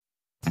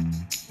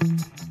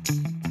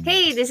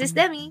Hey, this is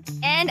Demi.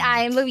 And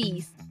I'm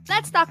Louise.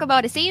 Let's talk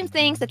about the same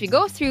things that we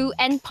go through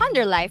and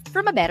ponder life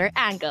from a better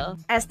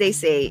angle. As they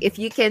say, if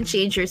you can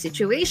change your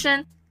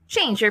situation,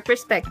 change your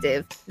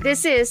perspective.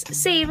 This is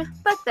Same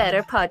But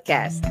Better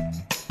Podcast.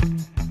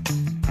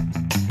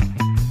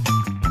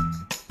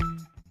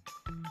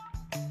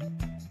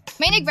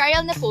 May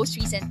nag-viral na post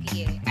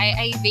recently eh.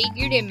 I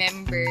vaguely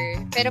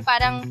remember. Pero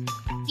parang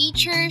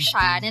teacher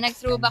siya na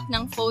nag-throwback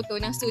ng photo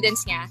ng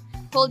students niya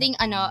holding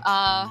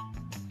a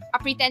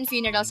pretend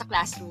funeral sa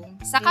classroom.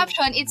 Sa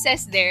caption, it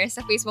says there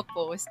sa Facebook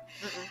post,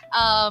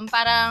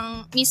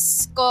 parang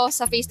miss ko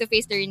sa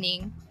face-to-face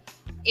learning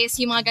is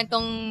yung mga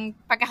gantong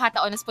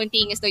pagkakataon na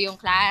spontaneous daw yung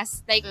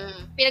class. Like,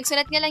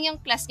 pinagsulat niya lang yung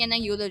class niya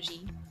ng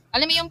eulogy.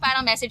 Alam mo yung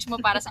parang message mo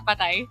para sa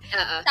patay?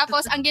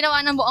 Tapos, ang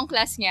ginawa ng buong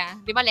class niya,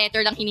 di ba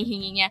letter lang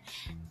hinihingi niya,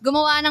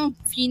 gumawa ng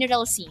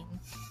funeral scene.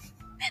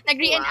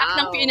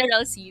 Nag-reenact ng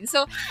funeral scene.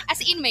 So,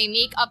 as in, may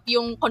makeup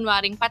yung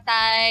kunwaring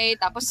patay,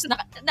 tapos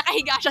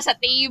nakahiga siya sa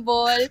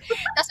table,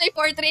 tapos may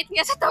portrait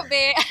niya sa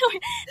tabi.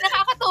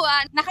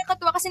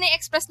 Nakakatuwa kasi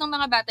na-express ng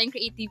mga bata yung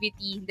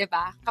creativity, di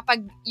ba?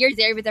 Kapag you're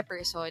there with the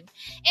person.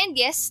 And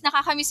yes,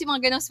 nakakamiss yung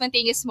mga ganong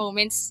spontaneous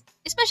moments,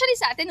 especially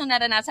sa atin nung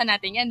naranasan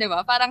natin yan, di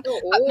ba? Parang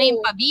may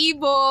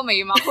pabibo,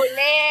 may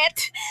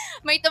makulit,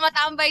 may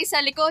tumatambay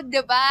sa likod, di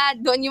ba?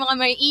 Doon yung mga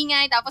may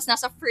ingay, tapos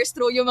nasa first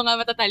row yung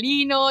mga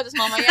matatalino, tapos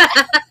mamaya,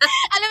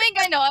 alam mo yung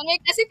gano'n, may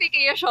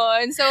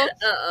classification. So,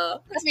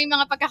 tapos may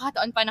mga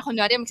pagkakataon pa na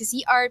kunwari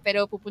magsi-CR,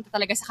 pero pupunta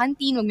talaga sa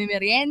canteen,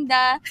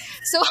 magme-merienda.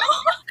 So,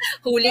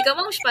 huli ka,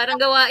 Mosh,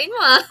 parang gawain mo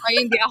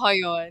Ay, hindi ako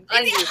yun.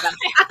 Ay, hindi ba?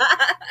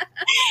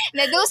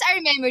 Na those are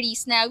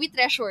memories na we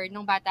treasure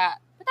nung bata.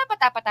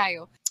 Bata pa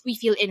tayo. We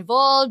feel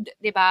involved,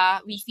 di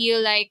ba? We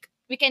feel like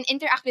we can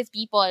interact with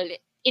people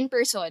in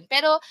person.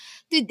 Pero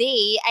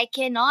today, I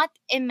cannot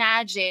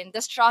imagine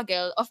the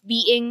struggle of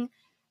being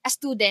a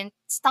student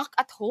stuck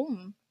at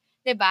home.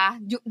 Diba?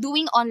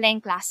 Doing online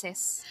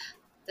classes.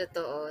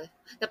 Totoo.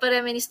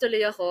 Napareminis tuloy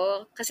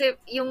ako. Kasi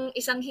yung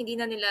isang hindi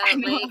na nila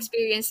may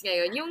experience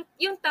ngayon,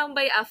 yung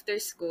tambay after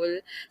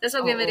school. Tapos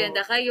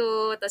magme-merienda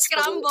kayo. Tapos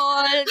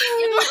scramble.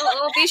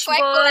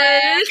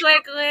 Fishball.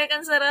 Kwek-kwek.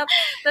 Ang sarap.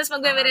 Tapos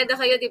magme-merienda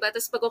kayo, diba?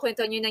 Tapos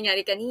pagkukwentuhan nyo yung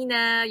nangyari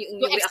kanina,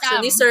 yung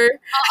reaction ni sir,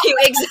 yung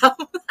exam.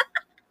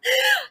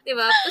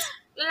 Diba? Tapos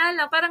wala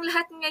lang, parang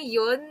lahat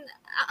ngayon,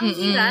 ang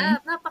hirap,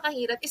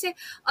 napakahirap. Kasi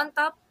on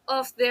top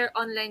of their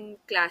online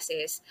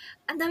classes,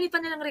 ang dami pa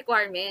nilang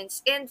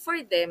requirements. And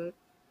for them,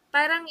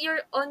 parang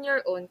you're on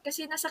your own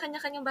kasi nasa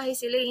kanya-kanyang bahay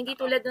sila. Hindi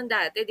tulad nung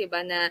dati, di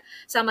ba, na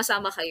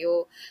sama-sama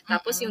kayo.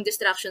 Tapos yung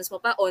distractions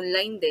mo pa,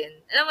 online din.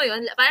 Alam mo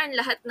yun, parang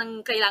lahat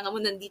ng kailangan mo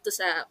nandito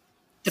sa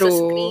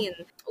screen.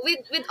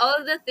 With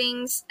all the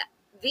things,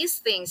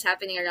 these things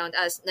happening around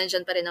us,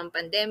 nandyan pa rin ang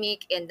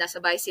pandemic and nasa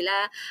bahay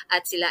sila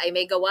at sila ay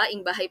may gawaing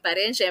bahay pa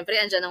rin. Siyempre,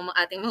 andyan ang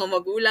ating mga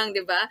magulang,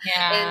 di ba?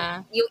 Yeah. And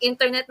yung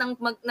internet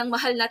ng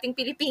mahal nating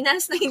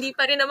Pilipinas na hindi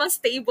pa rin naman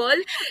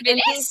stable. And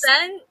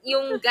minsan,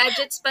 yung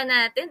gadgets pa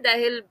natin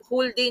dahil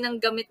whole day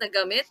ng gamit na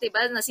gamit, di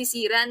ba?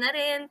 Nasisira na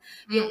rin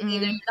yung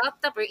either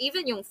laptop or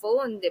even yung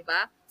phone, di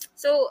ba?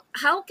 So,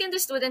 how can the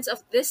students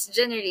of this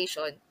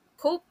generation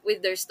cope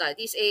with their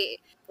studies?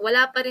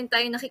 Wala pa rin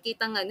tayo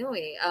nakikitang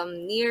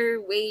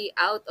near way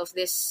out of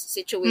this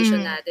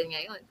situation natin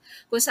ngayon.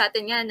 Kung sa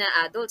atin nga na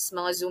adults,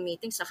 mga Zoom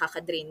meetings,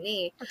 nakaka-drain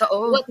na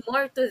Totoo. What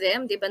more to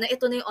them, di ba, na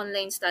ito na yung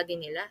online study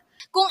nila.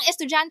 Kung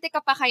estudyante ka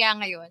pa kaya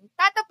ngayon,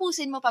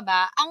 tatapusin mo pa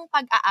ba ang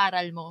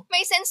pag-aaral mo?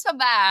 May sense pa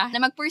ba na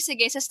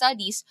magpursige sa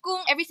studies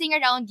kung everything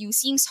around you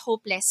seems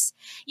hopeless?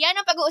 Yan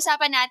ang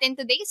pag-uusapan natin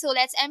today, so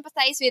let's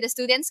empathize with the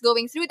students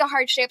going through the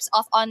hardships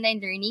of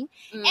online learning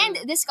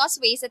and discuss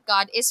ways that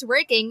God is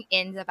working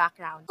in the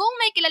background. Kung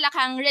may kilala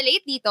kang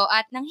relate dito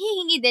at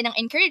nanghihingi din ng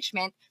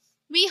encouragement,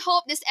 we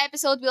hope this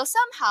episode will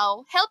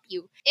somehow help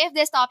you. If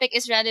this topic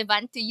is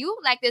relevant to you,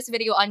 like this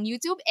video on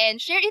YouTube and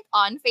share it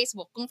on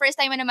Facebook. Kung first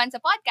time mo naman sa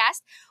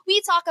podcast,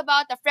 we talk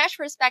about the fresh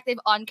perspective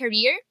on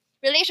career,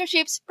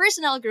 relationships,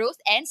 personal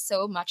growth, and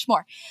so much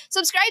more.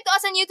 Subscribe to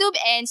us on YouTube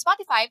and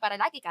Spotify para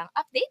lagi kang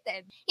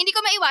updated. Hindi ko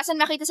maiwasan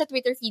makita sa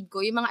Twitter feed ko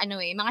yung mga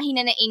mga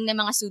hinanaing na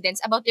mga students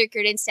about their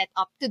current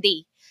setup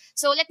today.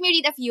 So let me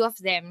read a few of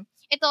them.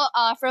 Ito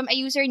from a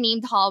user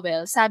named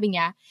Howell. Sabi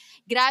niya,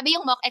 grabe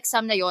yung mock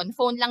exam na yon,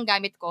 phone lang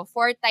gamit ko,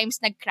 4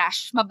 times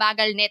nag-crash,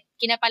 mabagal net,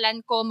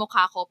 kinapalan ko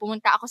mukha ko,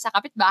 pumunta ako sa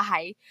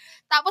kapitbahay,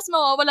 tapos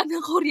mawawalan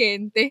ng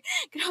kuryente.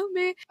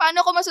 Grabe.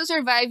 Paano ko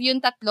masusurvive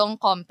yung 3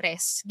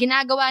 compress?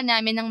 Ginagawa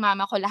namin ng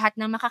mama ko lahat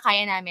ng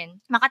makakaya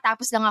namin.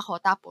 Makatapos lang ako,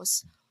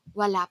 tapos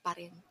wala pa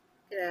rin.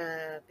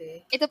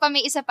 Grabe. Ito pa,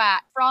 may isa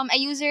pa, from a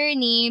user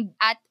named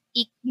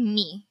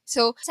ICME.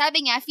 So,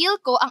 sabi niya, feel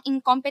ko ang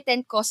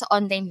incompetent ko sa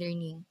online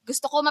learning.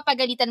 Gusto ko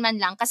mapagalitan man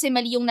lang kasi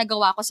mali yung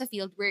nagawa ko sa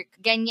fieldwork.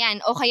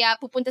 Ganyan. O kaya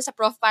pupunta sa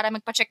prof para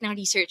magpa-check ng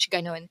research.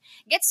 Ganon.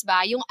 Gets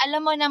ba? Yung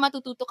alam mo na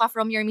matututo ka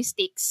from your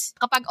mistakes.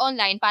 Kapag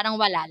online, parang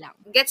wala lang.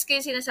 Gets ko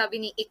yung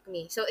sinasabi ni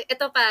ICME. So,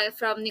 ito pa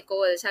from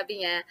Nicole. Sabi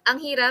niya, ang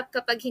hirap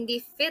kapag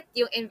hindi fit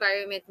yung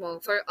environment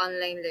mo for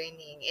online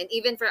learning. And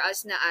even for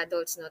us na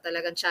adults, no,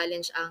 talagang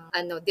challenge ang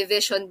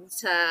division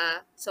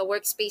sa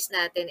workspace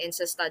natin and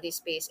sa study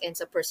space and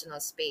sa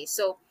personal space.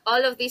 So,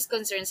 all of these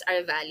concerns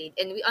are valid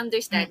and we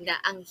understand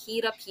na ang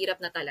hirap-hirap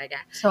na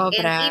talaga.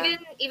 Sobra. And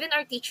even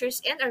our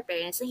teachers and our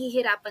parents,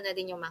 nahihirapan na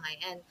din yung mga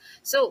yan.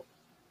 So,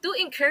 to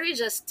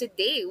encourage us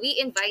today, we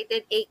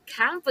invited a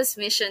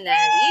campus missionary.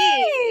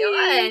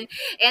 Yun.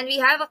 And we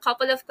have a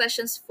couple of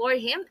questions for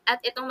him. At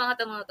itong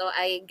mga tanong na to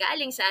ay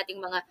galing sa ating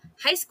mga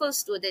high school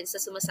students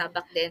na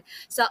sumasabak din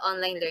sa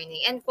online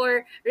learning. And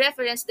for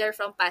reference, they're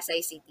from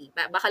Pasay City.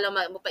 Baka lang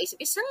mapaisip,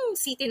 isang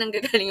city nang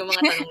gagaling yung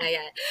mga tanong na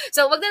yan.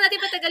 So, wag na natin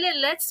patagalin.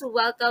 Let's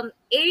welcome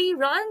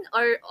Aaron,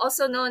 or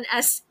also known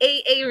as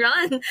AA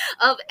Ron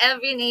of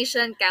Every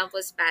Nation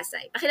Campus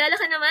Pasay. Pakilala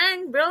ka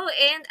naman, bro,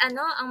 and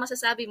ano ang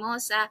masasabi mo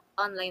sa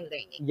online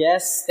learning?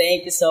 Yes,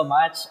 thank you so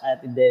much,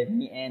 Ate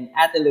Demi and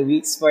Ate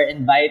Luis, for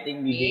inviting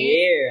me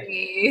here.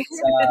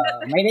 So,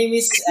 my name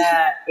is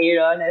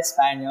Aaron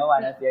Espanyo,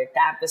 one of your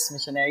campus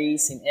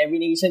missionaries in Every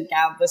Nation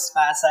Campus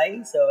Pasay.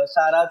 So,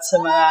 shout out sa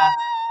mga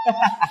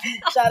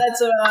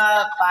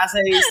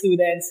Pasay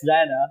students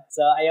dyan, no?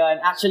 So, ayun,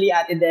 actually,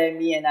 Ate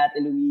Demi and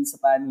Ate Luis,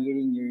 upon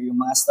hearing yung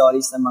mga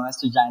stories ng mga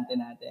estudyante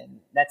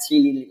natin, that's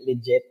really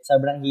legit.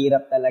 Sobrang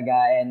hirap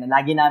talaga, and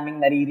lagi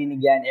naming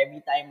naririnig yan every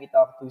time we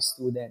talk to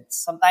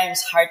students. Sometimes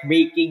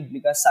heartbreaking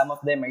because some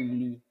of them are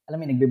really,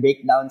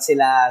 nagbe-breakdown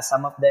sila.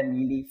 Some of them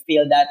really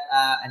feel that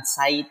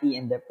anxiety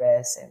and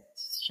depressed. And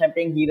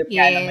syempre, yung hirap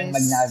nga naman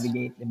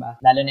mag-navigate, di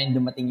ba? Lalo na yung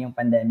dumating yung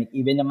pandemic.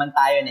 Even naman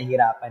tayo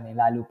nahihirapan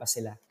lalo pa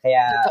sila.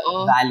 Kaya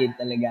valid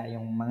talaga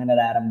yung mga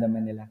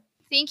nararamdaman nila.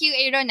 Thank you,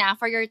 Aaron,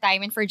 for your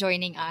time and for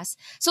joining us.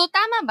 So,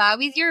 tama ba,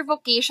 with your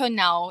vocation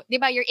now, di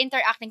ba, you're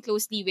interacting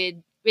closely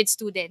with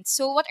students.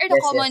 So, what are the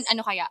common,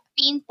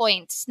 pain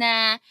points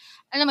na,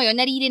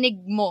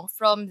 naririnig mo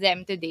from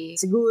them today?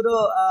 Siguro,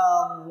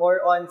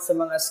 more on sa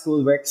mga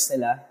schoolworks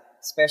nila.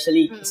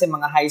 Especially kasi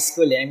mga high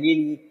school, I'm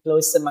really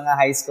close sa mga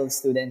high school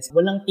students.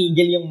 Walang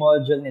tigil yung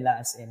module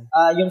nila as in.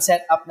 Yung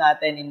setup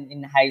natin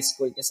in high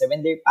school, kasi when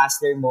they pass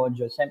their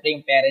module, syempre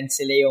yung parents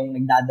sila yung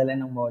nagdadala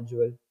ng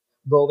module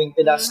going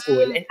to the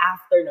school. And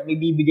after, may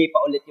bibigay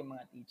pa ulit yung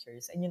mga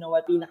teachers. And you know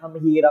what,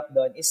 pinakamahirap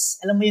doon is,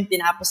 alam mo yung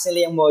tinapos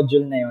nila yung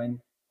module na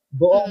yun,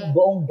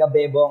 buong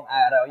gabi, buong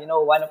araw. You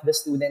know, one of the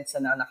students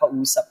na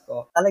nakausap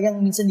ko, talagang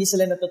minsan di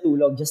sila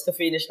natutulog just to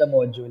finish the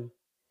module.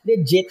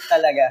 Legit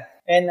talaga.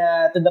 And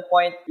to the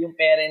point, yung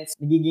parents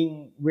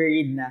nagiging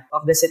worried na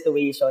of the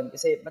situation.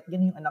 Kasi, ba't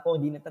ganun yung anak ko,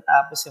 hindi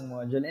natatapos yung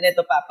module? And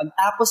ito pa,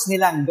 pagtapos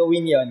nilang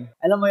gawin yon,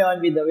 alam mo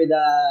yon, with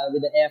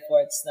the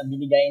efforts na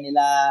binigay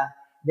nila,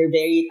 they're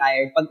very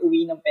tired. Pag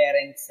uwi ng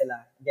parents sila,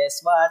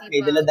 guess what?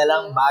 May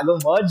dala-dalang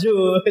bagong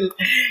module.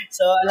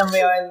 So, alam mo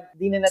yon,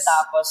 di na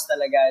natapos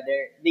talaga.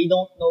 They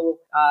don't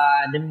know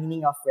the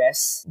meaning of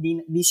rest.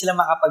 Di sila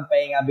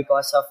makapagpahinga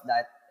because of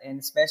that. And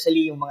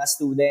especially yung mga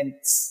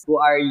students who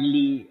are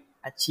really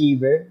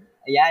achiever.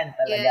 Ayan,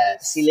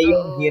 talaga. Sila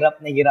yung hirap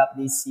na hirap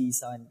this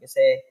season. Kasi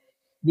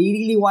they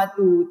really want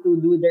to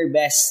do their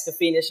best to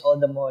finish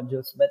all the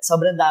modules. But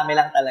sobrang dami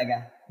lang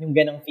talaga yung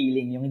ganong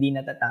feeling, yung hindi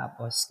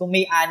natatapos. Kung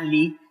may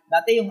Anli,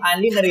 dati yung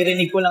Anli,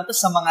 naririnig ko lang to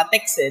sa mga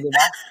text di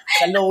ba?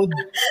 Sa load,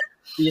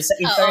 yung sa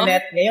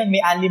internet. Ngayon,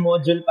 may Anli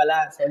module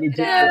pala. So, legit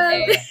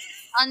talaga.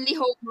 Only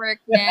homework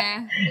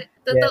na.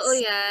 Totoo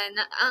yan.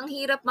 Ang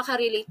hirap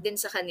makarelate din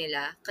sa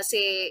kanila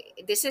kasi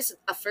this is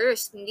a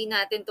first. Hindi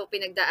natin to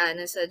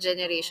pinagdaanan sa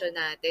generation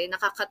natin.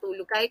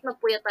 Nakakatulog. Kahit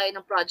magpuya tayo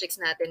ng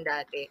projects natin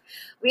dati.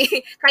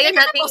 Kaya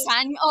natin...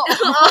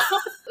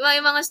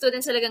 May mga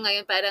students talaga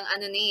ngayon parang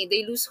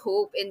they lose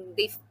hope and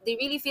they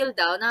really feel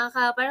down.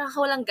 Parang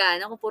walang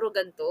gana kung puro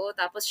ganito.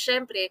 Tapos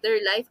syempre, their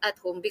life at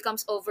home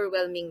becomes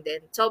overwhelming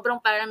din.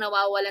 Sobrang parang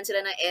nawawalan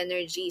sila ng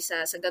energy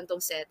sa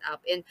gantong setup.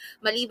 And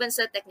maliban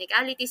sa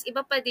technicalities,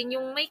 iba pa din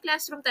yung may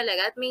classroom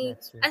talaga at may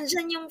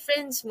andyan yung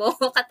friends mo,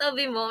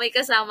 katabi mo, may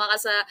kasama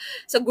ka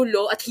sa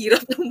gulo at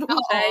hirap ng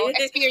buhay. Oo,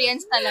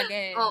 experience talaga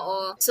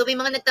Oo. So may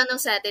mga nagtanong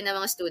sa atin ng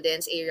mga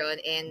students, Aaron,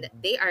 and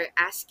they are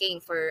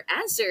asking for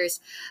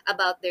answers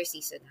about their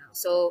season now.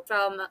 So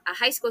from a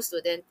high school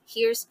student,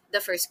 here's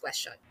the first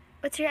question.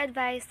 What's your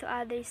advice to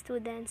other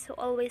students who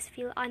always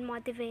feel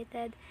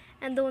unmotivated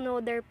and don't know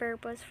their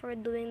purpose for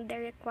doing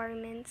their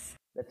requirements?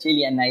 That's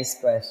really a nice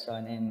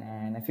question, and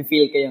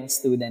nafe-feel ko yung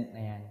student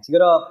na yan.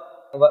 Siguro,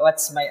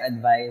 what's my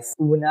advice?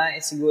 Una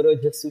is siguro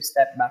just to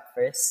step back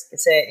first.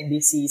 Kasi in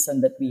this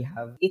season that we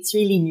have, it's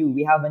really new.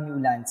 We have a new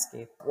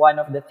landscape.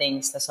 One of the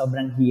things na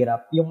sobrang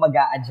hirap, yung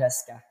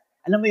mag-a-adjust ka.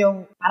 Alam mo yung,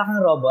 parang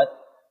kang robot.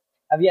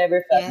 Have you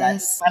ever felt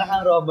that? Parang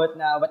kang robot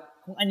na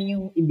kung ano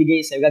yung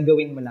ibigay sa'yo,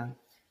 gagawin mo lang.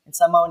 And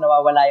somehow,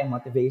 nawawala yung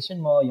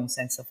motivation mo, yung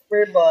sense of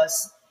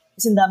purpose.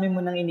 Kasi ang dami mo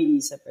nang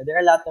iniisip. There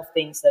are a lot of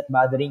things that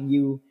bothering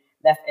you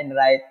left and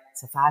right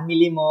sa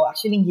family mo.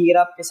 Actually, ang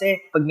hirap kasi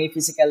pag may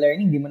physical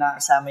learning, di mo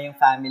nakakasama yung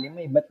family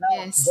mo. But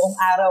now, buong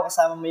araw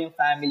kasama mo yung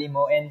family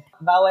mo and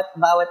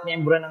bawat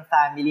membro ng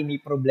family may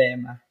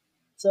problema.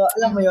 So,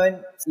 alam mo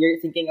yun, you're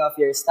thinking of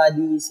your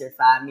studies, your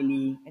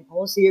family, and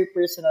also your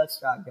personal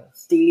struggles.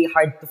 It's really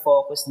hard to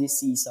focus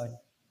this season.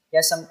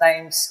 Kaya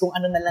sometimes, kung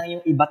ano na lang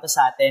yung iba to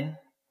sa atin,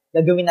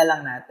 gagawin na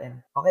lang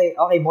natin.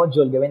 Okay,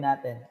 module, gawin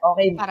natin.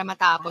 Okay, para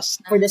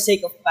matapos na. For the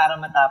sake of para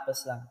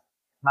matapos lang,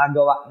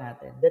 magawa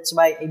natin. That's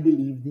why I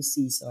believe this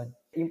season,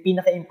 yung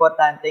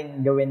pinaka-importanting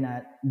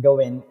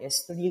gawin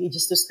is to really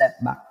just to step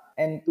back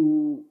and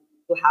to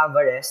have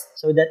a rest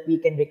so that we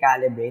can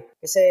recalibrate.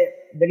 Kasi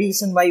the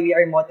reason why we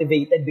are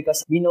motivated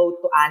because we know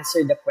to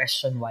answer the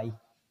question why.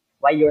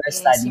 Why you are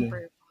studying.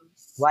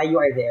 Why you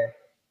are there.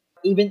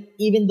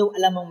 Even though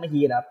alam mong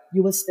mahirap,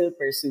 you will still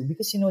pursue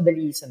because you know the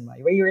reason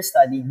why. Why you are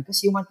studying. Because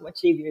you want to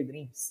achieve your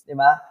dreams.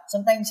 Diba?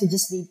 Sometimes you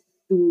just need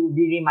to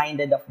be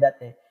reminded of that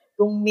eh.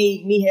 Kung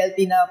may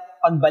healthy na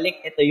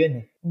pagbalik, ito yun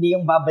eh. Hindi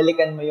yung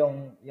babalikan mo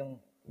yung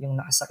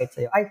nakasakit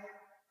sa'yo. Ay,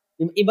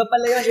 iba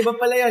pala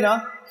yun, no?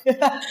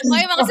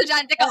 Okay, mga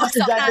estudyante ka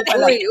usap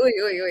natin. Uy.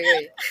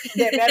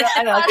 Hindi, pero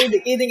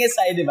kidding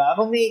aside, di ba?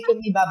 Kung may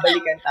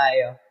babalikan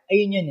tayo,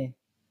 ayun yun eh.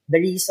 The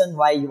reason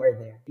why you are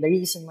there. The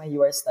reason why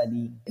you are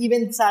studying.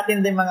 Even sa atin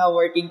din mga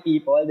working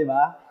people, di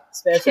ba?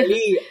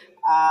 Especially,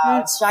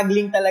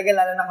 struggling talaga,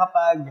 lalo na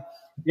kapag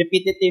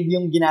repetitive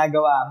yung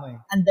ginagawa mo eh.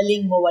 Ang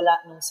daling mawala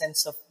ng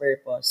sense of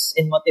purpose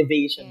and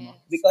motivation mo.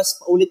 Because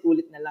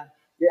paulit-ulit na lang,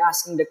 you're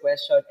asking the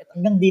question,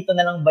 hanggang dito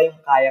na lang ba yung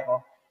kaya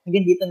ko?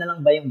 Hanggang dito na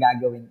lang ba yung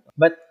gagawin ko?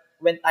 But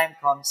when time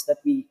comes that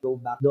we go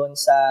back doon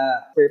sa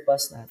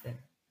purpose natin,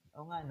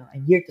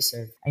 I'm here to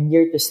serve. I'm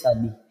here to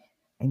study.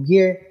 I'm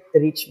here to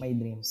reach my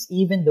dreams,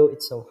 even though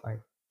it's so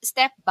hard.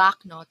 Step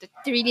back, no?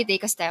 To really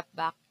take a step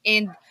back.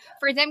 And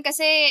for them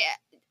kasi,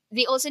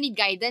 they also need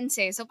guidance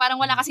eh. So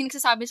parang wala kasing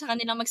nagsasabi sa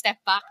kanilang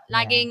mag-step back.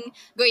 Laging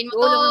gawin mo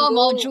to,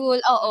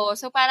 module. Oo.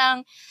 So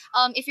parang,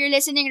 if you're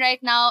listening right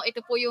now,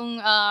 ito po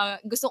yung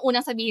gustong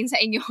unang sabihin sa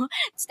inyo,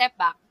 step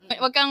back.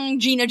 Huwag kang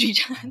Gina G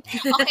dyan.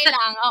 Okay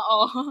lang,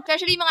 oo.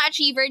 Especially mga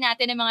achiever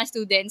natin ng mga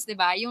students, di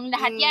ba? Yung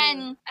lahat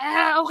yan,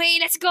 okay,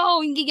 let's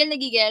go! Yung gigil na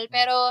gigil.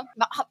 Pero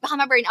baka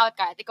ma-burnout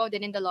ka at ikaw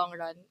din in the long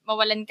run.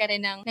 Mawalan ka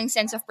rin ng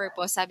sense of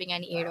purpose, sabi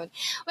nga ni Aaron.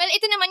 Well,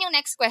 ito naman yung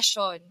next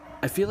question.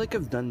 I feel like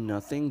I've done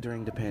nothing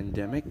during the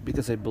pandemic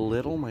because I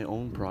belittle my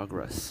own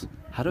progress.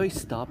 How do I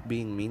stop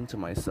being mean to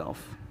myself?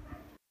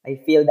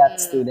 I feel that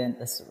student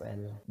as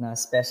well. Na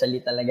especially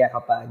talaga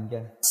kapag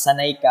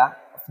sanay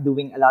ka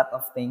doing a lot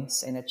of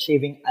things and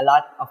achieving a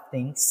lot of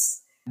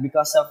things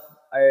because of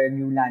our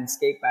new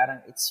landscape, parang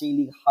it's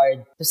really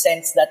hard to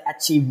sense that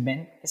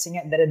achievement kasi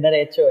nga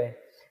dire-diretso eh.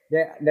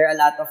 There are a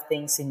lot of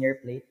things in your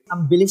plate.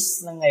 Ang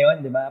bilis lang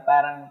ngayon, di ba?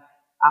 Parang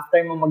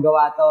after mo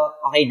magawa to,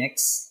 okay,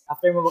 next.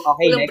 After mo,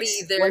 okay, walang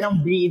next. Breather. Walang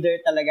breather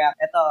talaga.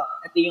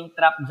 Ito yung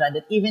trap dyan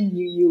that even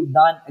you've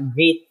done a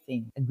great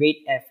thing, a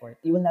great effort,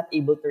 you will not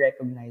able to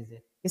recognize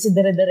it. Kasi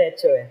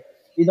dire-diretso eh.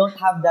 You don't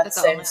have that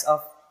sense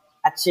of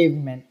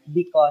achievement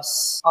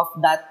because of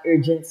that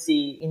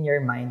urgency in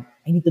your mind.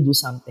 I need to do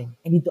something.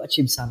 I need to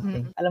achieve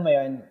something. Alam mo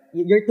yun,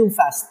 you're too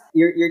fast.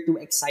 You're too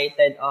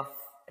excited of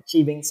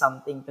achieving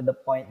something to the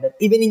point that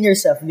even in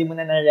yourself, hindi mo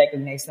na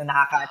na-recognize na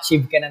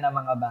nakaka-achieve ka na ng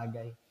mga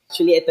bagay.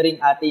 Actually, ito rin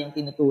ate yung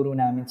tinuturo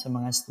namin sa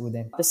mga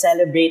student. To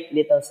celebrate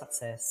little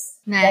success.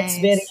 Nice. That's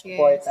very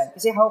important.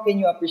 Kasi how can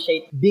you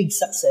appreciate big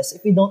success if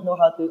you don't know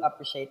how to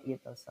appreciate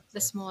little success? The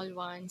small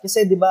ones.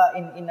 Kasi di ba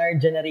in our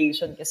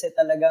generation, kasi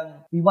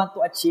talagang we want to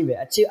achieve eh.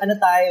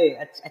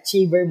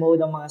 Achiever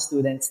mode ang mga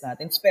students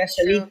natin.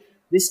 Especially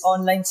this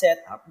online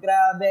setup.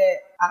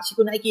 Grabe. Actually,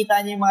 kung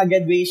nakikita niyo yung mga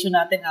graduation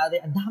natin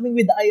ate, ang daming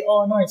with the eye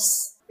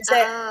honors. Kasi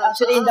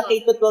actually in the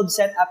K-12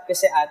 setup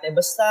kasi ate,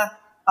 basta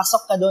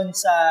pasok ka doon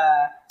sa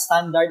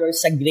standard or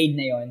sa grade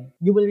na yon,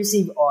 you will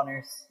receive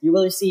honors. You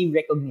will receive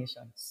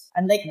recognitions.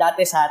 Unlike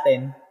dati sa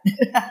atin,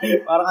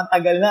 parang ang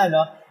tagal na,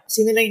 no?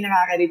 Sino lang yung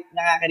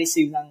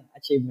nakaka-receive ng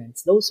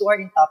achievements? Those who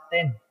are in top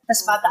 10.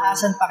 Tapos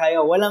pataasan pa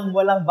kayo. Walang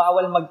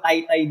bawal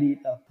mag-tay-tay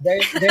dito. There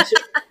should,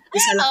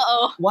 isa lang,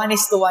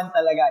 1:1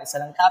 talaga. Isa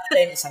lang top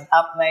 10, isang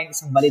top 9,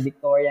 isang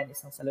valedictorian,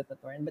 isang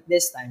salutatorian. But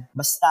this time,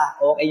 basta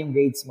okay yung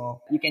grades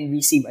mo, you can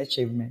receive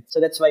achievement.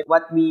 So that's why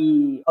what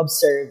we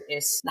observe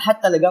is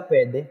lahat talaga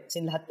pwede.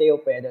 Kasi lahat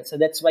kayo pwede.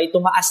 So that's why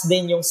tumaas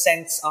din yung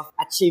sense of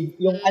achieve.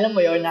 Yung alam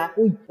mo yun na,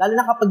 lalo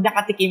na kapag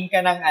nakatikim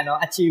ka ng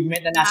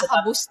achievement na nasa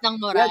top. Nakaka-boost ng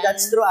moral. Yeah,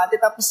 that's true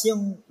ate. Tapos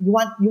yung you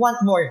want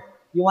more.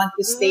 You want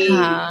to stay.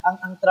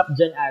 Ang trap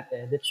dyan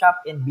ate, the trap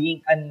in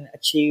being an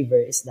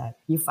achiever is that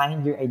you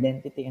find your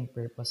identity and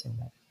purpose in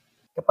that.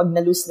 Kapag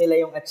na-lose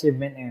nila yung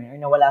achievement or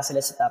nawala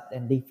sila sa top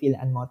 10, they feel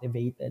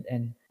unmotivated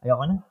and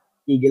ayoko na,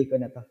 tigil ko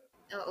na to.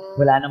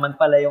 Wala naman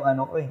pala yung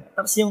ko eh.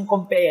 Tapos yung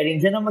comparing,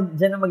 dyan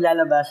na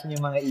maglalabas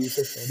yung mga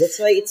issues eh. That's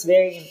why it's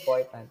very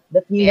important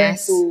that we learn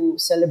to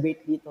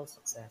celebrate little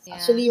success. Yeah.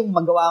 Actually, yung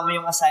magawa mo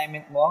yung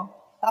assignment mo,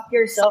 top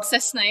yourself.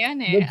 Success na yan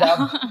eh. Good job.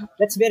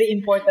 That's very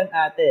important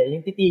ate.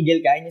 Yung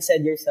titigil ka and you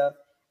said yourself,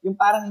 Yung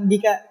parang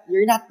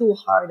you're not too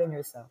hard on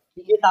yourself.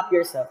 You tap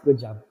yourself. Good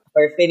job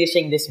for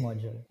finishing this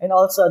module. And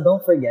also, don't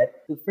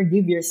forget to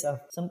forgive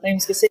yourself.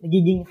 Sometimes kasi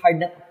nagiging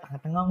hard na,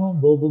 tanga mo,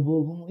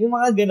 bobo-bobo mo. Yung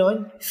mga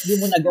ganon, hindi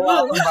mo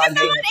nagawa ang bagay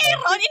na to.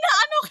 Aaron,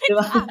 inaano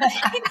kita.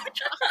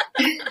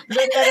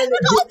 Diba?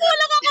 Nakaupo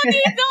lang ako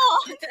dito.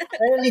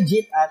 Pero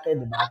legit ate,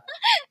 diba?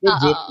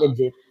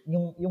 Legit.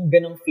 Yung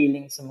ganong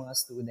feeling sa mga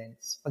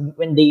students.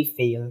 When they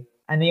fail,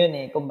 ano yun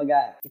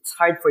kumbaga, it's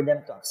hard for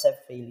them to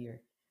accept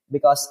failure.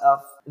 Because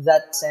of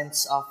that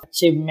sense of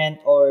achievement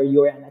or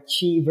you're an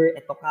achiever,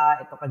 ito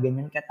ka,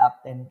 ganyan ka,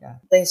 top 10 ka.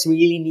 Sometimes we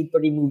really need to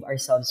remove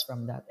ourselves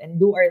from that and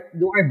do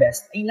our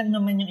best. Ayun lang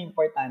naman yung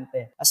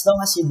importante. As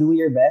long as you do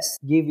your best,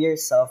 give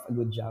yourself a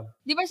good job.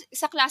 Di ba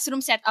sa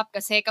classroom setup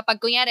kasi, kapag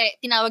kunyari,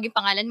 tinawag yung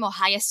pangalan mo,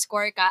 highest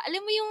score ka,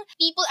 alam mo yung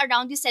people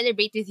around you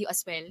celebrate with you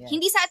as well. Yes.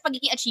 Hindi sa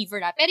pagiging achiever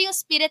pero yung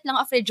spirit lang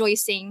of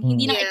rejoicing.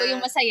 Hindi lang ikaw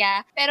yung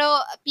masaya, pero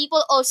people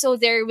also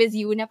there with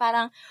you na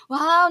parang,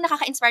 wow,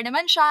 nakaka-inspire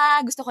naman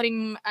siya, gusto ko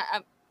rin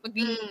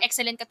maging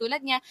excellent katulad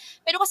niya.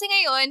 Pero kasi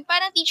ngayon,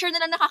 parang teacher na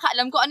lang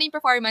nakakaalam kung ano yung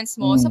performance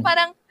mo. So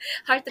parang,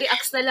 heart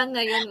reacts na lang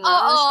ngayon.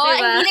 oo,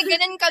 diba? hindi na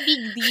ganun ka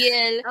big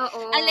deal.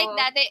 Oo. Unlike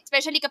dati,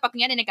 especially kapag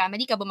kunyari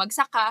nagkamali ka,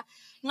 bumagsak ka,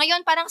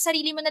 ngayon parang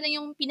sarili mo na lang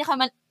yung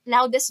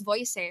pinaka-loudest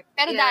voice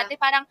Pero dati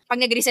parang pag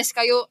nag-recess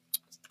kayo,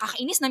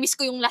 kakainis, na-miss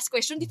ko yung last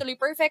question, di tuloy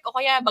perfect, o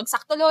kaya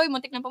bagsak tuloy,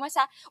 muntik nang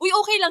pumasa. Uy,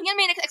 okay lang yan,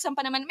 may next exam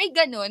pa naman, may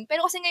ganun.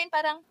 Pero kasi ngayon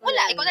parang,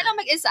 wala, ikaw na lang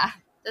mag-isa.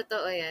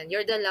 Totoo yan.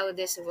 You're the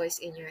loudest voice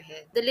in your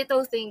head. The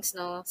little things,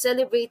 no?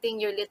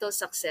 Celebrating your little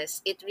success,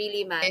 it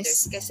really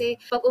matters. Yes.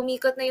 Kasi pag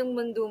umikot na yung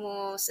mundo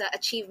mo sa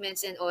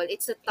achievements and all,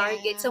 it's a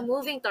target, it's a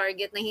moving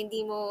target na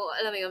hindi mo,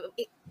 alam mo yun,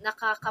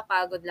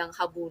 nakakapagod lang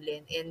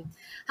habulin. And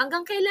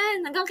hanggang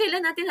kailan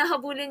natin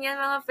hahabulin yan,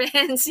 mga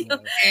friends?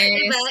 Yung,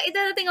 diba?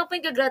 Darating ang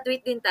point,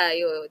 gagraduate din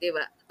tayo,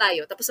 diba?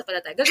 Tapos na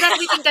pala tayo.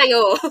 Gagraduate din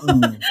kayo.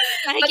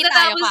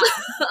 Nakikitayo ka.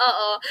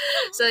 Oo.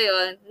 So,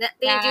 yun.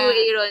 Thank you,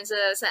 Aaron,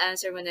 sa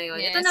answer mo na yun.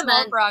 Yes, Ito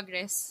naman, small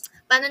progress.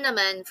 paano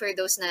naman for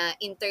those na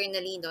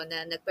internally, no,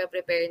 na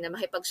nagpe-prepare na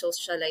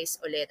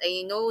makipag-socialize ulit?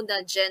 I know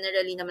na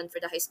generally naman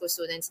for the high school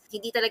students,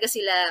 hindi talaga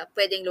sila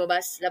pwedeng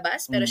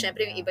lumabas-labas, pero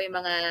syempre yung iba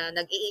yung mga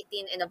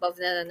nag-18 and above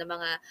na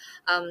mga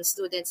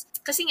students.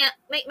 Kasi nga,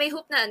 may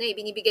hope na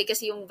binibigay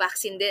kasi yung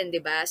vaccine din, di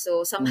ba?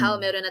 So somehow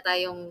meron na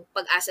tayong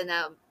pag-asa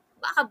na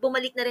baka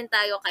bumalik na rin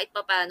tayo kahit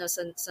papaano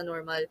sa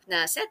normal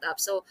na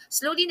setup. So,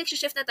 slowly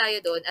nagsishift na tayo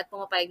doon at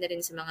pumapayag na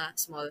rin sa mga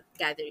small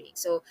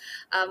gatherings. So,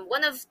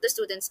 one of the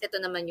students, ito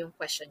naman yung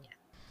question niya.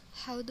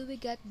 How do we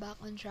get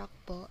back on track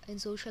po and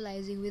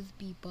socializing with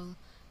people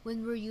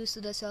when we're used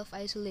to the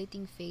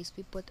self-isolating phase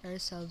we put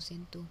ourselves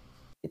into?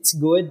 It's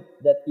good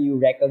that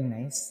you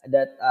recognize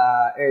that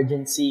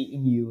urgency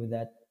in you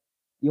that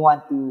you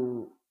want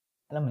to,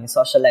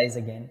 socialize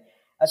again.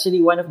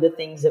 Actually, one of the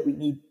things that we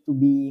need to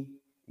be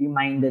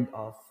reminded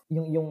of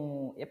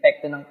yung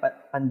epekto ng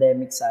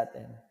pandemic sa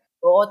atin.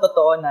 Oo,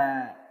 totoo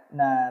na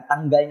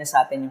tanggal na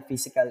sa atin yung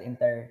physical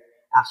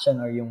interaction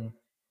or yung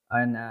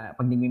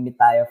pag nag-meet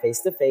tayo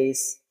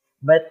face-to-face.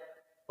 But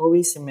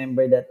always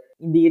remember that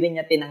hindi rin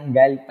niya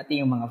tinanggal pati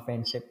yung mga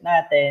friendship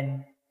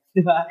natin. Di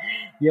ba?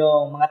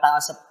 Yung mga tao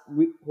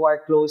who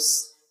are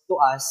close to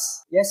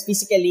us. Yes,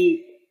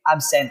 physically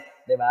absent.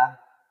 Di ba?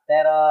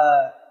 Pero,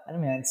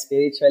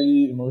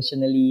 spiritually,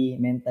 emotionally,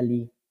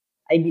 mentally,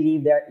 I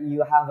believe that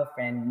you have a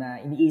friend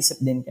na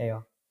iniisip din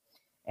kayo.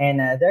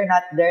 And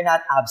they're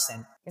not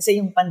absent.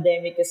 Kasi yung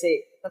pandemic kasi,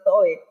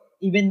 totoo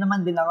even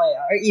naman din ako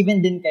or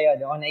even din kayo,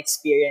 ako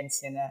na-experience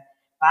yun na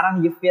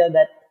parang you feel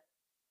that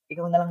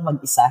ikaw na lang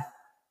mag-isa.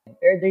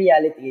 Pero the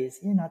reality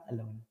is, you're not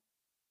alone.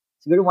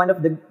 Siguro one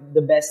of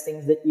the best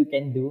things that you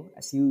can do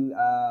as you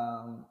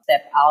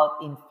step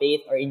out in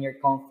faith or in your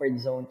comfort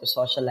zone to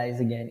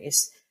socialize again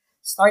is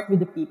start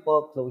with the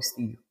people close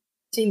to you.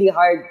 It's really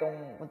hard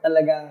kung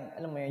talagang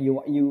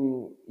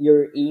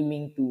you're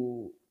aiming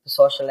to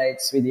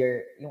socialize with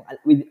your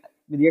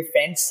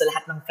friends, sa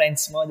lahat ng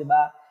friends mo, di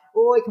ba?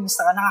 Uy,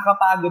 kumusta ka?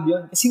 Nakakapagod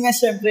yun. Kasi nga,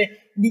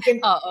 syempre,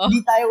 hindi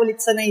tayo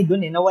ulit sanay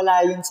dun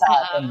nawala yun sa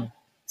atin.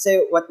 So,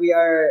 what we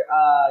are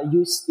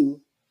used to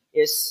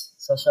is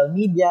social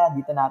media,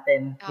 dito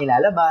natin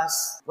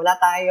nilalabas. Wala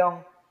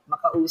tayong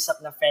makausap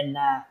na friend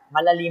na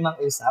malalimang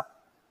usap.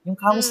 Yung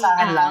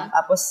kamustahan lang,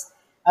 tapos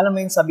alam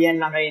mo yung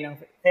sabihan lang kayo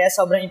kaya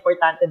sobrang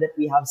importante that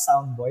we have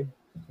soundboard,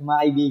 yung mga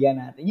kaibigan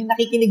natin. Yung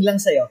nakikinig lang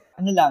sa'yo.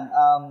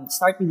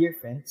 Start with your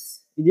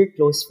friends, with your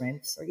close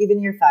friends, or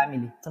even your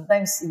family.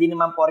 Sometimes, hindi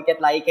naman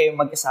porket lagi kayo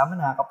magkasama,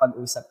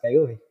 nakakapag-usap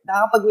kayo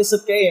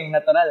Nakakapag-usap kayo yung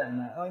natural lang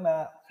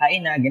na,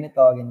 kain na, ganito,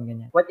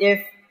 ganyan. What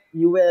if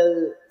you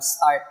will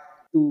start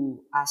to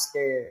ask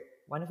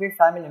one of your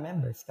family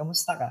members,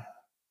 kamusta ka?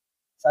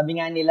 Sabi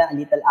nga nila, a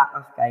little act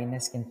of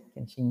kindness can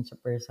change a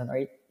person, or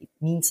it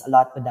means a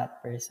lot to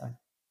that person.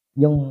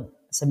 Yung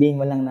sabihin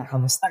mo lang na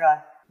kamusta ka,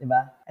 di ba?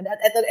 And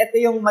ito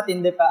yung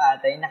matindi pa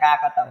ata, yung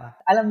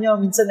nakakatawa. Alam nyo,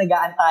 minsan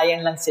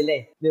nag-aantayan lang sila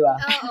di ba?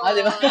 Oo,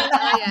 di ba?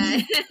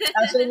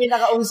 Actually, may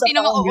nakausap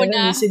akong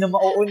ganun, sino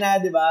mauuna,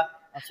 di ba?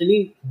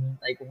 Actually,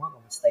 hintay ko nga,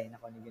 kamustahin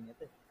ako ni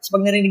ganito. Tapos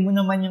pag narinig mo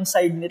naman yung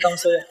side nitong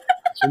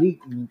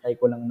Actually, hinintay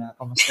ko lang na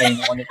kamustahin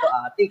ako nito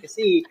ate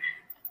kasi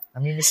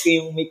namimiss ko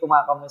yung may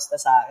kumakamusta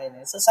sa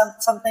akin. So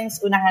sometimes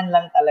unahan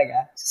lang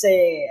talaga. Kasi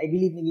I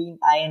believe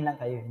naghihintayan lang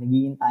kayo.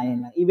 Naghihintayan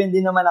lang. Even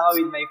din naman ako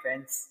with my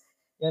friends.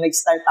 Yung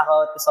nag-start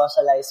ako to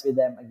socialize with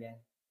them again.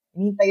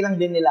 Hinihintay lang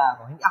din nila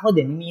ako. Ako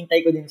din, hinihintay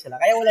ko din sila.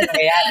 Kaya wala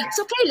nangyayari.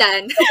 So,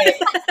 kailan?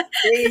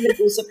 Kaya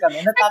nag-usap kami,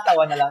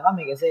 natatawa na lang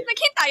kami kasi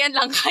Naghintayan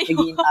lang kayo.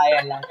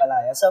 naghihintayan lang pala.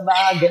 So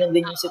baka ganun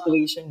din yung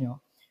situation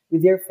nyo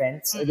with your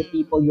friends or the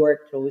people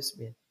you're close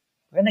with.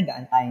 Kaya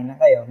nag-aantayan na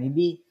kayo.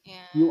 Maybe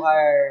you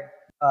are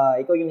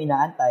ikaw yung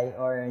inaantay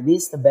or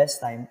this is the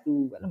best time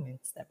to,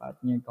 step out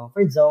in your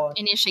comfort zone.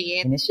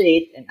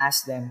 Initiate and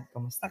ask them,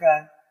 kamusta ka?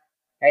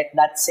 Kahit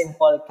that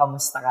simple,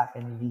 kamusta ka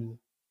can really,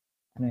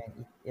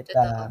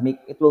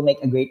 it will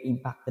make a great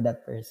impact to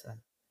that person.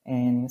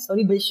 And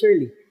slowly but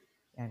surely,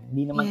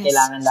 hindi naman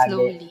kailangan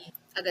lagi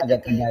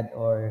agad-agad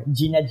or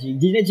Gina G.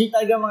 Gina G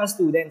talaga mga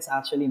students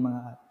actually,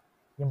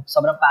 yung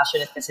sobrang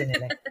passionate kasi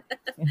nila.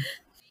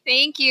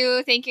 Thank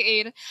you,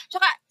 Aaron.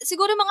 Tsaka,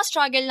 siguro mga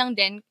struggle lang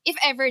din, if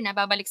ever na,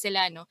 babalik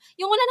sila, no?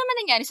 Yung wala naman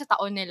nangyari sa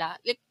taon nila.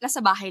 Like,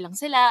 nasa bahay lang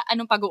sila,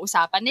 anong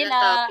pag-uusapan nila.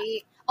 Walang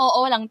topic. Oo,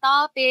 walang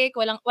topic,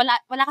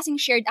 wala kasing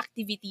shared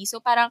activity.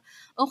 So, parang,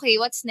 okay,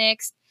 what's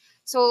next?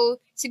 So,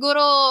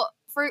 siguro,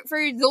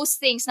 for those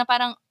things na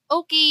parang,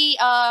 okay,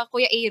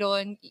 Kuya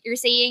Aaron, you're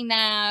saying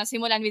na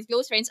simulan with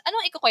close friends,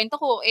 anong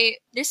ikukwento ko?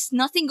 There's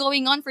nothing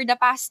going on for the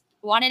past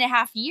 1.5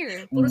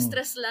 year. Puro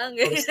stress lang.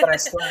 Puro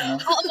stress lang,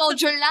 no? Oo,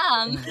 module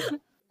lang.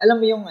 Alam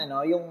mo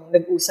yung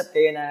nag-usap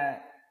kayo na,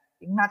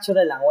 yung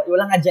natural lang,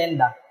 walang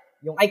agenda.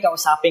 Yung,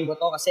 kausapin ko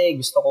to kasi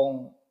gusto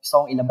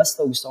kong ilabas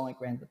to, gusto kong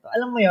ikwento to.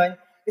 Alam mo yun,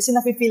 kasi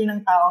nafe-feel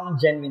ng tao ang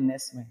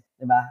genuineness mo,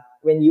 di ba?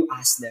 When you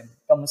ask them,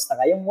 kamusta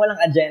ka? Yung walang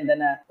agenda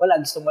na,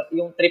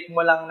 yung trip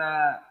mo lang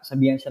na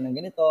sabihan siya ng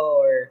ganito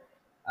or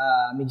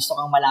may gusto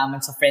kang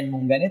malaman sa friend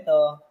mong ganito.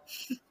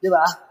 Di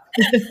ba?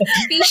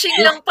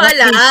 Fishing lang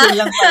pala.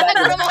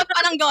 Nagpromote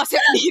pa ng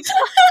gossip dito.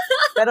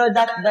 Pero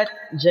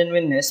that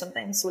genuineness,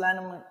 sometimes wala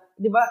namang,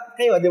 di ba,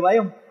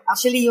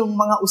 actually yung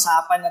mga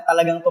usapan na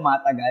talagang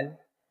tumatagal,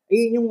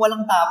 yun yung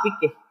walang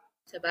topic eh.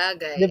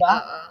 Sabagay. Di ba?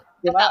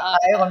 Di ba?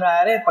 Tayo,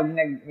 kunwari, pag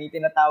may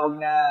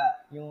tinatawag na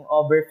yung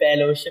over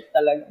fellowship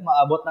talaga,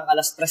 maabot ng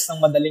 3:00 ng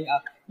madaling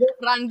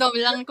Random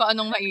lang kung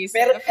anong maisip.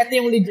 Pero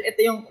ito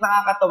yung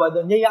nakakatawa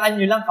doon. Yayaan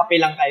nyo lang, kape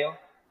lang kayo.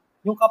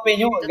 Yung kape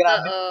nyo,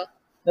 grabe.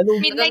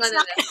 Midnight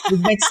snack.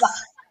 Midnight snack.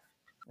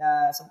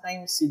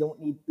 Sometimes you don't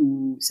need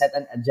to set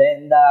an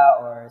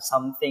agenda or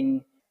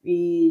something.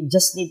 We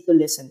just need to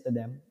listen to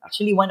them.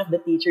 Actually, one of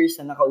the teachers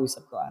na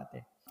nakausap ko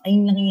ate, ay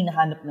lang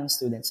hinahanap ng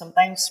students.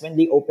 Sometimes when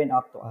they open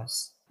up to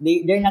us,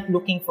 they're not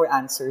looking for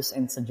answers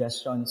and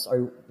suggestions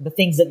or the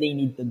things that they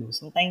need to do.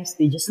 Sometimes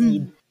they just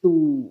need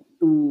to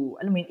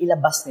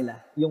ilabas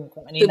nila yung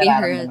kung ano yung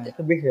nararamdaman.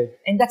 To be heard.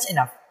 And that's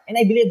enough. And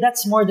I believe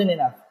that's more than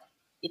enough.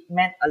 It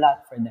meant a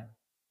lot for them.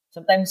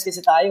 Sometimes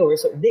kasi tayo,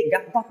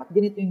 dapat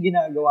ganito yung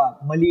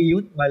ginagawa. Mali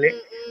yun, mali.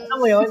 Alam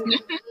mo yun?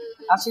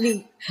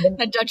 Actually,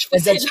 na-judge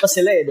pa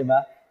sila di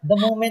ba? The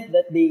moment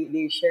that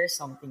they share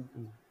something to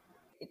you,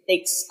 it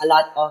takes a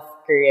lot of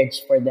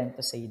courage for them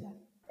to say that.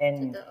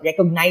 And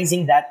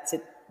recognizing that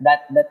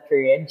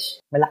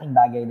courage, malaking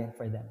bagay din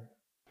for them.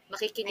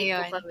 Makikinig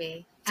po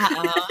kami.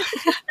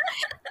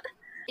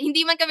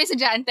 Hindi man kami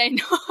sadyante,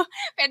 no?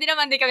 Pwede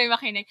naman din kami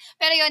makinig.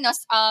 Pero yun,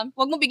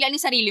 wag mo biglaan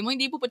yung sarili mo,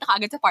 hindi pupunta ka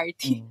agad sa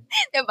party.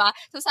 Diba?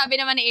 So sabi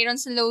naman ni Aaron,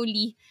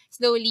 slowly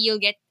you'll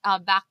get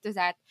back to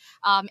that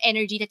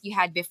energy that you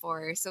had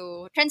before.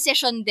 So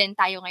transition din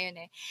tayo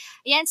ngayon eh.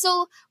 Ayan,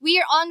 so we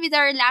are on with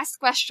our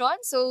last question.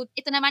 So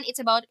ito naman,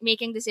 it's about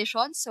making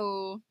decisions.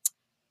 So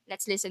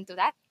let's listen to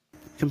that.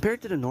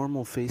 Compared to the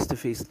normal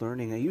face-to-face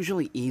learning, I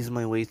usually ease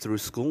my way through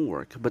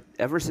schoolwork, but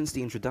ever since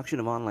the introduction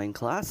of online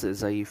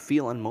classes, I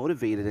feel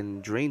unmotivated and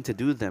drained to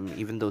do them,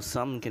 even though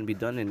some can be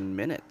done in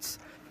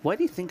minutes. Why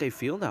do you think I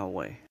feel that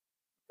way?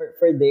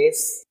 For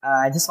this,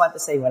 I just want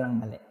to say walang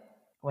mali.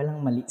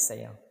 Walang mali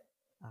sa'yo.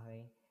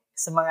 Okay?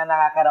 Sa mga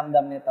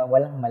nakakaramdam nito,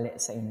 walang mali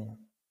sa inyo.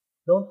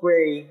 Don't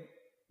worry.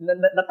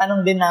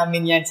 Natanong din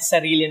namin yan sa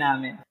sarili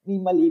namin. May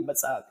mali ba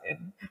sa akin?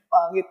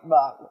 Pangit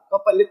ba ako?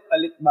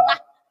 Kapalit-palit ba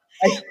ako?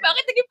 Ay,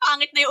 bakit naging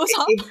pangit na yung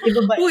usap?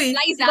 Iba ba? Uy,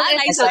 Liza.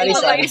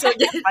 Sorry.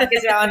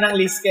 Kasi ako ng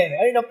list ka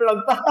eh. Ay, na-plug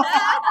pa.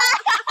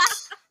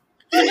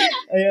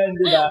 Ayun,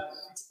 di ba?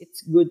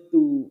 It's good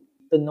to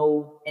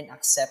know and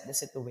accept the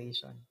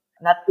situation.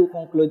 Not to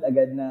conclude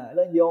agad na,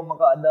 hindi ako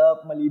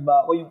maka-adapt, mali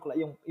ba ako,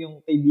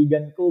 yung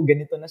kaibigan ko,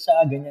 ganito na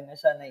siya, ganyan na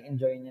siya,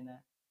 na-enjoy niya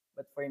na.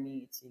 But for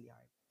me, it's really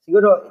hard.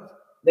 Siguro,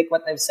 like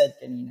what I've said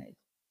kanina,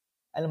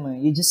 alam mo,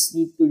 you just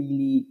need to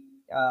really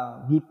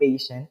be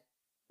patient.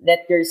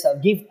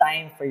 Give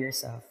time for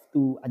yourself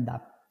to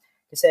adapt.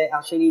 Kasi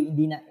actually,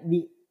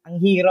 ang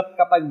hirap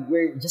kapag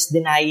we're just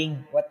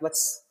denying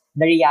what's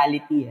the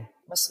reality eh.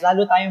 Mas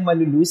lalo tayong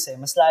malulus eh.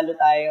 Mas lalo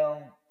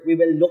we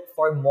will look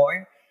for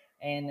more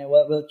and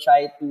we'll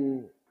try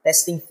to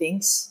testing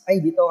things.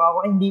 Ay, dito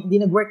ako. Ay, hindi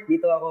nag-work.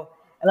 Dito ako.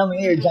 Alam mo,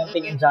 you're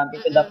jumping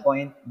to the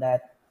point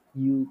that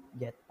you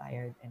get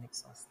tired and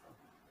exhausted.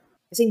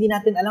 Kasi hindi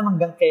natin alam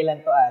hanggang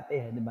kailan to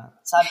ate, di ba?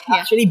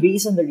 Actually,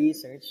 based on the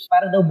research,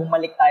 para daw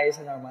bumalik tayo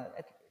sa normal,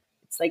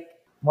 it's like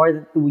more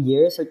than 2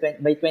 years or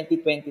by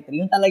 2023,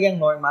 yung talagang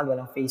normal,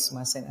 walang face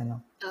mask and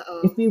ano.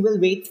 If we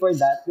will wait for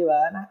that, di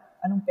ba?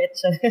 Anong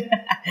petsa?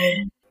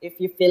 If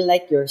you feel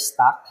like you're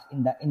stuck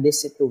in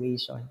this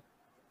situation,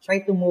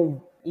 try to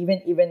move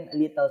even a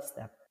little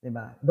step, di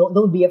ba?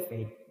 Don't be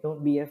afraid.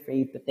 Don't be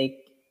afraid to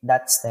take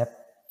that step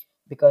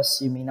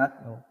because you may not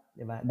know.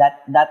 Diba?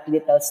 That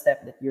little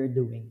step that you're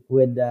doing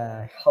would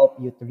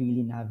help you to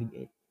really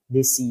navigate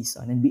this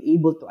season and be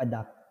able to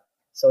adapt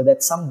so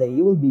that someday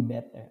you will be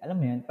better. Alam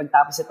mo yun,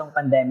 pagtapos itong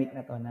pandemic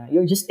na to na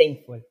you're just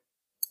thankful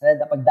na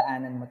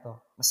napagdaanan mo to.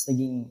 Mas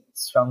naging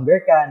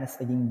stronger ka, mas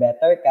naging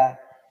better ka.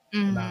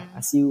 Diba?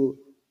 As you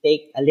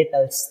take a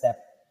little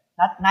step.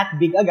 Not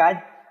big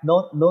agad.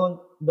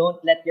 Don't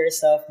let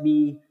yourself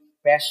be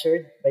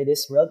pressured by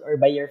this world or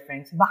by your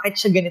friends. Bakit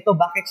siya ganito?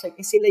 Bakit siya?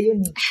 Kasi sila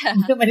yun.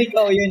 Hindi naman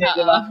ikaw yun.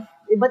 Diba?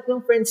 Ba't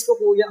yung friends ko,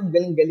 kuya, ang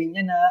galing-galing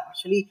niya na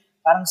actually,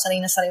 parang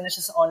sanay na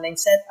siya sa online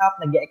setup,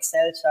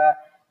 nag-excel siya.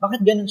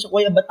 Bakit ganun siya,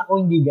 kuya? Ba't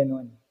ako hindi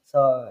ganun? So,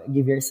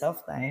 give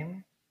yourself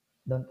time.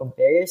 Don't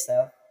compare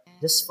yourself.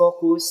 Just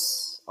focus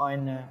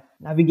on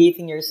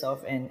navigating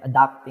yourself and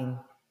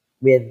adapting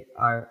with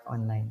our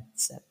online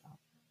setup.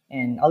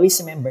 And always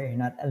remember, you're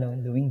not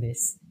alone doing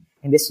this.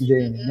 In this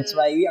journey. That's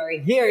why we are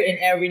here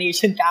in Every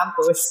Nation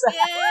Campus.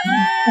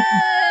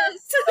 Yes!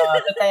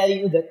 To tell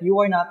you that you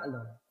are not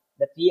alone.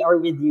 That we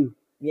are with you.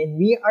 And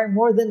we are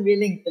more than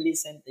willing to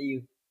listen to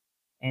you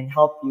and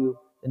help you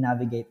to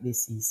navigate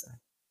this season.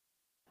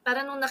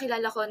 Parang nung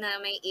nakilala ko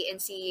na may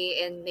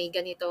ENCA and may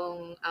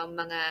ganitong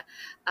mga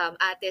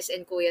ates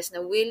and kuyas na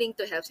willing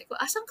to help. Sabi ko,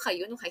 asan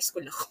kayo nung high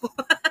school ako?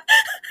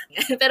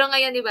 Pero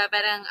ngayon, di ba,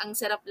 parang ang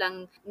sarap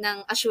lang ng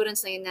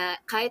assurance na yun na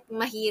kahit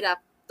mahirap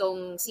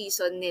tong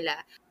season nila,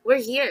 we're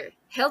here.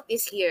 Help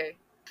is here.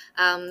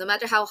 No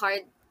matter how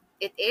hard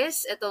it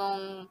is,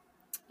 itong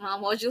mga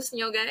modules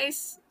nyo,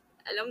 guys,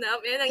 alam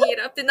namin, ang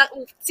hirap.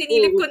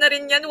 Sinilip ko na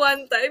rin yan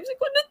one time. Sabi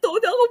ko, ano to?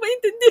 Di ako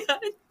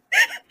maintindihan.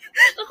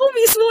 Ako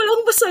mismo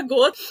lang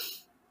masagot.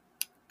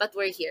 But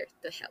we're here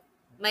to help.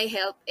 May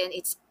help and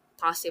it's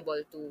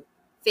possible to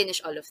finish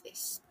all of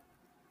this.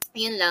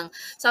 Yun lang.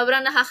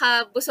 Sobrang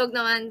nakakabusog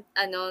naman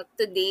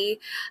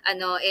today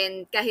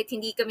and kahit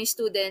hindi kami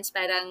students,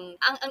 parang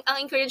ang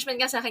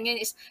encouragement nga sa akin ngayon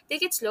is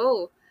take it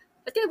slow.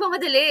 Ba't ka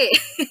nagmamadali?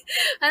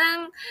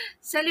 Parang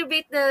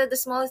celebrate the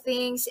small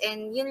things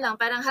and yun lang,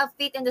 parang have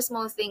faith in the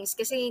small things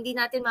kasi hindi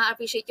natin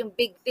ma-appreciate yung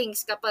big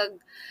things kapag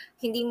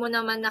hindi mo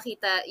naman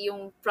nakita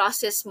yung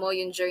process mo,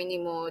 yung journey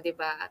mo, di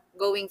ba?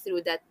 Going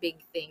through that big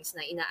things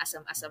na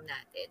inaasam-asam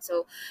natin.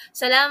 So,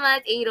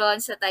 salamat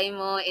Aaron sa time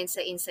mo and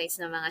sa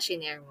insights na mga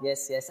shinare mo.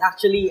 Yes.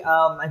 Actually,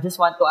 I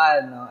just want to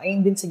add,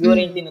 ayun din siguro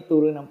yung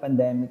tinuturo ng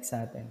pandemic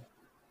sa atin.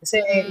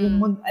 Kasi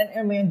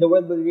the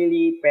world will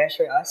really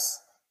pressure us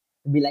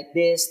to be like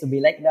this, to be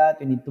like that,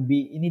 you need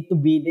to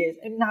be this.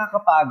 And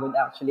nakakapagod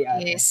actually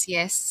ate.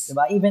 Yes.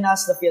 Diba? Even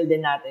as the field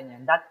din natin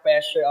yan, that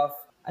pressure of,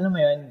 alam mo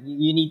yun,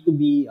 you need to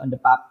be on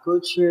the pop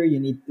culture, you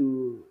need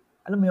to,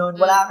 alam mo yun,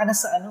 wala ka na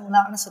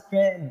sa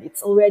trend. It's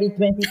already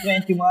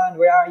 2021,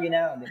 where are you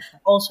now?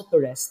 Also to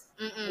rest.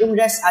 Yung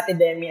rest, Ate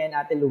Demi and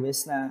Ate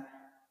Luis, na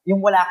yung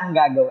wala kang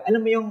gagawa.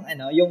 Alam mo yung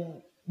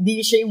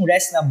hindi siya yung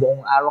rest na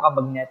buong araw ka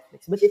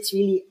mag-Netflix, but it's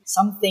really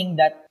something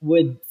that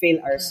would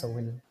fill our soul.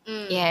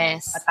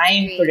 Yes. A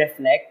time to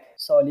reflect,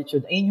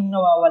 solitude. Ayun yung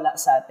nawawala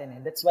sa atin.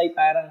 That's why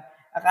parang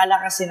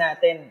akala kasi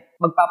natin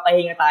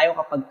magpapahinga tayo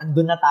kapag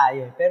andun na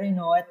tayo. Pero you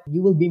know what?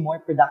 You will be more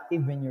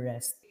productive when you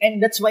rest.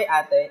 And that's why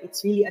ate,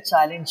 it's really a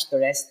challenge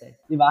to rest.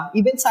 Diba?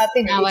 Even sa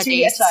atin, it's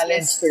really a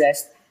challenge to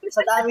rest.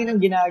 Sa dami ng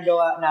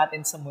ginagawa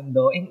natin sa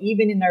mundo, and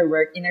even in our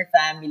work, in our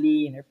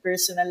family, in our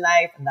personal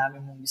life, ang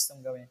dami mong gustong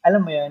gawin.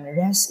 Alam mo yun,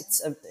 rest,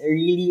 it's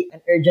really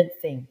an urgent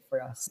thing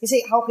for us.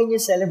 Kasi how can you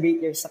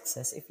celebrate your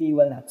success if you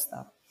will not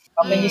stop?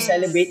 How can you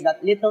celebrate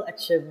that little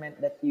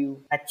achievement that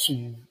you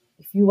achieve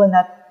if you will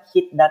not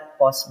hit that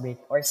pause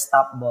break or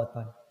stop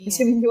button?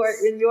 Kasi when you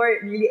are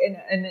really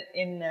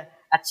in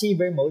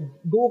achiever mode,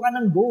 go ka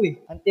ng go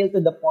until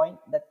to the point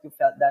that you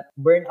felt that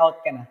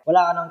burnout ka na.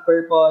 Wala ka ng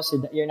purpose,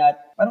 you're not,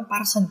 parang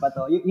para saan pa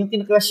to? Yung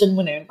kina-question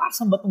mo na yun, para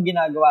saan ba itong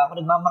ginagawa ko?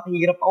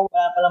 Nagmamakihirap ako,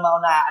 wala pala ako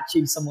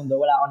na-achieve sa mundo,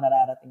 wala akong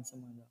nararating sa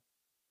mundo.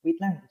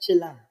 Wait lang, chill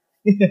lang.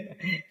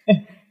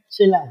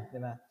 Chill lang,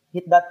 diba?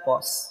 Hit that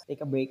pause, take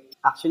a break.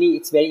 Actually,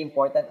 it's very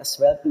important as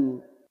well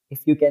to,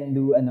 if you can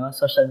do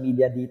social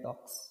media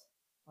detox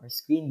or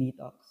screen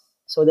detox,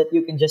 so that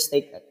you can just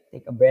take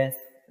a breath.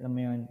 Alam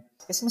mo yun.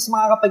 Kasi mas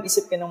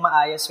makakapag-isip ka ng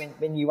maayos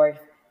when you are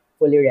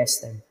fully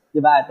rested.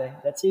 Diba ate?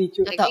 That's really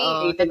true.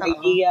 Creative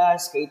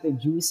ideas, creative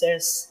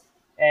juices,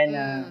 and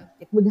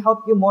it would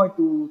help you more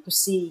to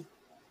see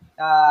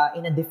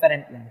in a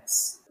different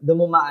lens.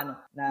 Doon mo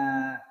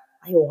na,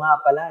 ayaw nga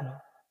pala, no?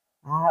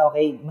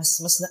 Okay. Mas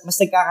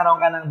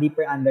nagkakaroon ka ng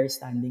deeper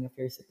understanding of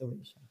your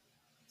situation.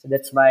 So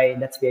that's why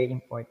that's very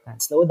important.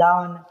 Slow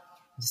down,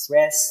 just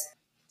rest.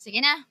 Sige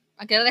na,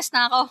 mag-rest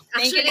na ako.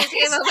 Thank you.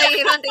 Sige,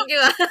 magpahiram. Thank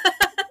you.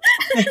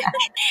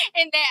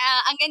 Hindi,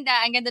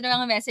 ang ganda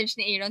ng mga message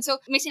ni Aaron. So,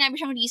 may sinabi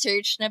siyang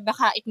research na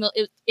baka it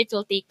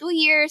will take 2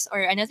 years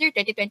or another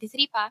 2023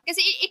 pa.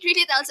 Kasi it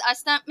really tells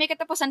us na may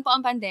katapusan po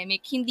ang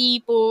pandemic. Hindi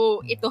po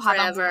ito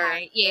habang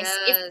Forever. buhay.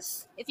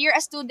 Yes. If you're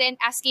a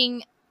student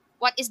asking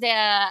what is the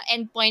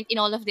end point in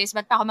all of this,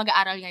 ba't pa ako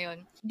mag-aaral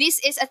ngayon?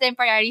 This is a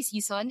temporary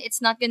season. It's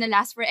not gonna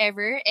last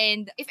forever.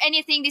 And if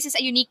anything, this is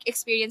a unique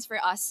experience for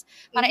us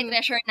para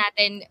i-treasure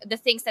natin the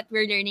things that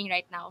we're learning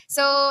right now.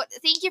 So,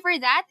 thank you for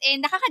that.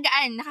 And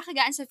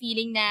nakakagaan sa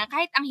feeling na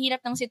kahit ang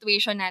hirap ng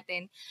situation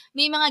natin,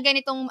 may mga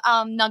ganitong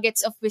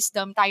nuggets of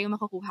wisdom tayo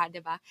makukuha,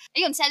 diba?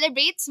 Ayun,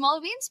 celebrate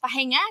small wins,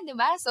 pahinga,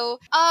 diba?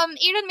 So,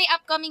 Aaron, may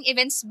upcoming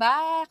events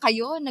ba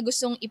kayo na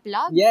gustong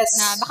i-plug? Yes.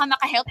 Na baka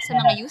maka-help sa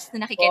mga youth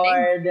na nakikinig?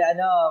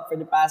 For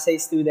the Pasay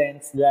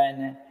students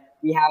dyan,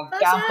 we have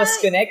Campus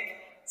Connect.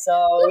 So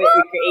we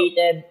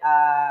created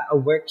a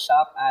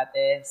workshop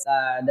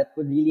that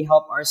would really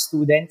help our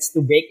students to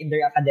break in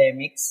their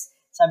academics.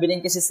 Sabi din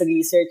kasi sa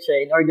research,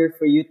 in order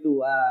for you to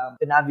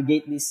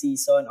navigate this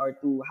season or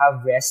to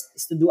have rest,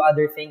 is to do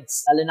other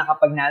things. Lalo na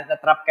kapag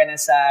natrap ka na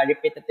sa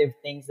repetitive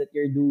things that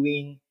you're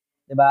doing,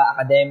 diba?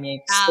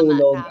 Academics,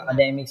 tulog,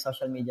 academics,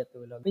 social media,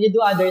 tulog. When you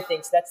do other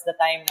things, that's the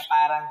time na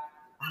parang,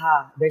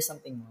 there's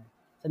something more.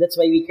 So that's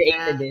why we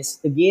created this,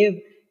 to give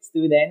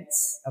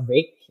students a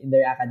break in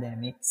their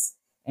academics.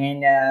 And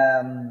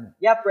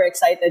we're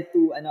excited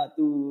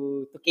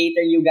to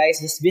cater you guys.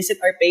 Just visit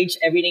our page,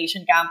 Every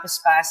Nation Campus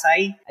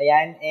Pasay.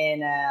 Ayan,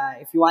 and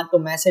if you want to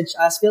message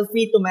us, feel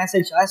free to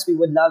message us. We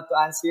would love to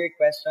answer your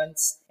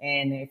questions.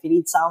 And if you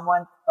need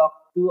someone to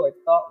talk to or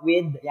talk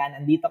with,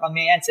 ayan, andito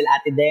kami, yan, sila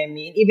Ate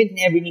Demi, and even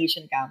in Every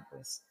Nation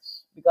Campus.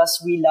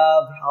 Because we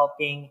love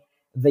helping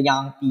the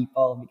young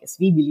people, because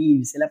we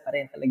believe sila pa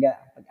rin talaga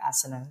ang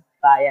pag-asa ng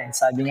bayan.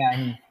 Sabi nga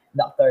ni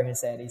Dr.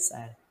 Jose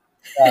Rizal.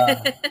 So,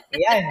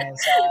 ayan.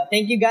 So,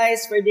 thank you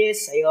guys for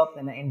this. I hope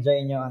na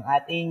na-enjoy nyo ang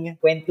ating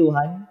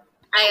kwentuhan.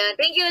 Ayun.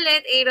 Thank you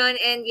ulit,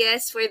 Aaron. And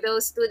yes, for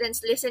those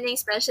students listening,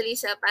 especially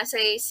sa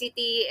Pasay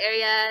City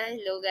area,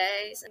 hello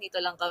guys.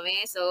 Andito lang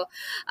kami. So,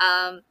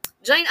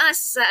 join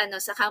us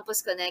sa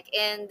Campus Connect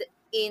and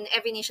in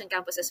Every Nation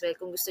Campus as well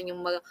kung gusto nyo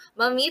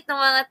ma-meet ng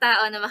mga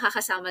tao na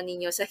makakasama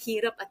ninyo sa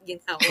hirap at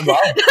ginhawa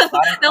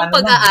ng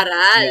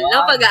pag-aaral.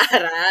 Ng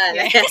pag-aaral.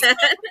 Yes.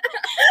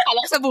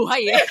 Alam sa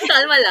buhay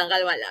Kalma lang.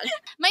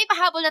 May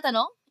pahabol na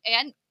tanong.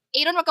 Ayan.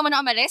 Aaron, wag ka muna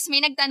umalis. May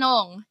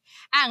nagtanong.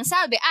 Ang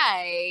sabi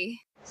ay...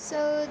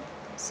 So,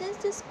 since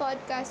this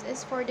podcast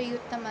is for the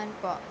youth naman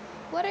po,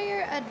 what are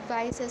your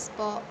advices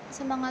po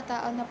sa mga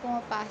tao na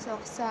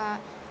pumapasok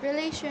sa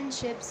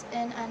relationships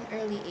in an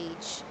early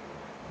age?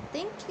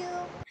 Thank you.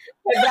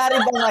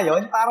 February ba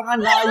ngayon? Parang ang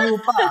layo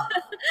pa.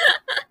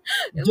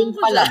 June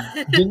pa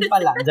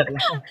lang. Joke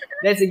lang.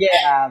 Then, sige,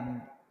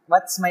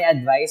 what's my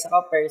advice?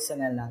 Ako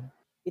personal lang.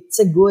 It's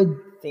a good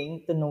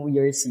thing to know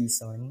your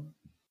season.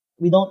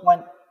 We don't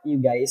want you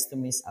guys to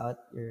miss out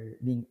your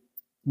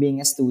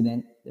being a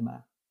student, di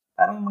ba?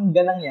 Parang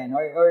mangga lang yan.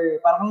 Or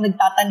parang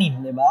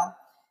nagtatanim, di ba?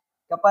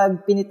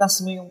 Kapag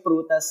pinitas mo yung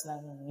prutas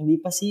ng hindi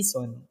pa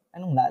season,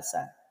 anong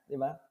lasa? Di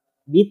ba?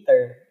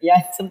 Bitter.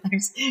 Yan,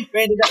 sometimes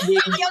pwede na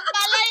being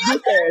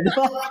bitter.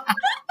 Diba?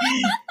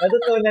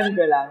 Natutunan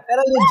ko lang.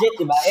 Pero legit,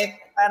 diba?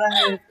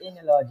 Parang in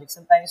a logic,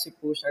 sometimes we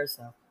push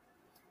ourselves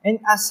and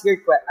ask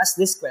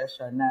this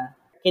question na,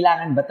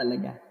 kailangan ba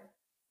talaga?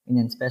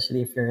 Ganyan,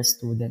 especially if you're a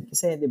student.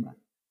 Kasi, diba,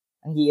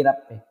 ang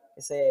hirap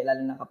Kasi,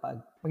 lalo na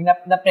kapag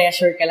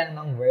na-pressure ka lang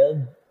ng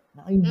world,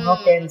 na yung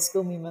mga friends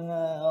ko, may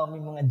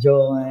mga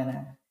jowa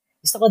na,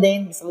 gusto ko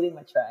din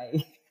ma-try.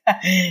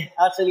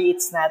 Actually,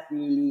 it's not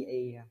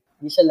really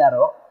hindi siya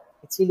laro.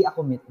 It's really a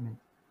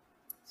commitment.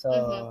 So,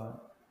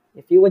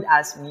 if you would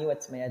ask me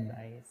what's my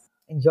advice,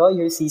 enjoy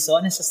your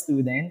season as a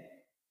student.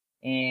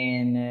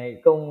 And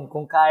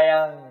kung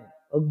kayang,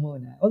 wag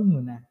muna.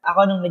 Ako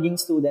nung naging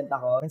student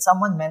ako, when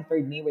someone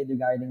mentored me with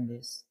regarding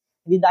this,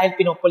 hindi dahil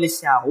pinupulis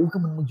niya ako, huwag ka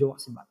man mag-jowa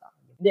kasi bata.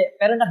 Hindi,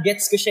 pero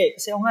nag-gets ko siya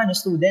Kasi ako nga,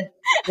 student.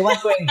 I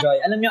want to enjoy.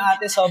 Alam niyo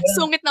ate,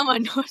 Sungit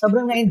naman nun.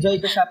 Sobrang na-enjoy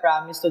ko siya,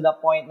 promise, to the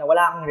point na wala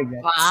akong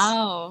regrets.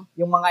 Wow.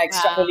 Yung mga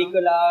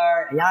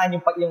extracurricular,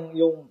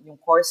 yung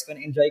course ko,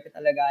 na-enjoy ko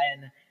talaga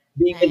yan.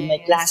 Being with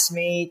my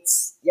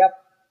classmates. Yep.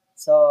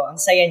 So,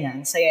 ang saya niya.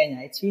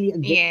 It's really a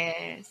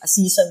good a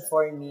season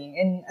for me.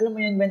 And alam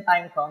mo yun, when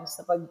time comes,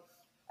 pag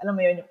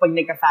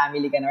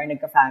nagka-family ka na or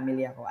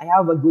nagka-family ako, I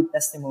have a good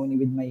testimony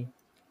with my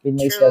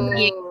children.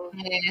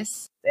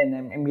 Yes. And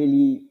I'm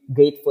really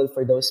grateful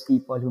for those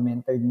people who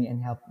mentored me and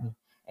helped me.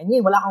 And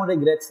yun, wala akong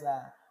regrets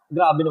na,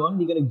 grabe naman,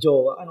 hindi ka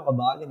nag-jowa. Ano ka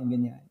ba?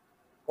 Ganyan.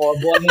 O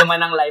buwan naman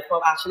ang life ko.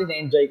 Actually,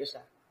 na-enjoy ko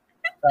siya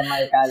from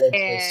my college.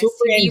 Yes.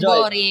 Super enjoy.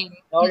 Boring.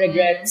 No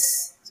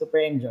regrets.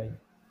 Super enjoy.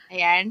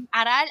 Ayan.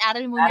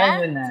 Aral muna. Aral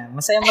muna.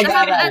 Masaya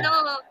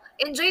mag-aral.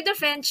 Enjoy the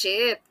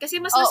friendship.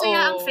 Kasi mas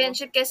masaya ang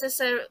friendship kaysa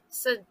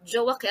sa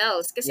jowa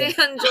Kels. Kasi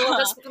yung jowa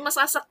Kels,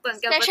 masasaktan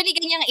ka. Especially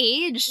ganyang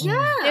age.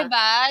 Yeah.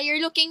 Diba? You're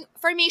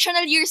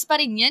formational years pa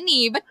rin yan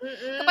But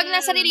kapag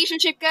nasa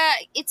relationship ka,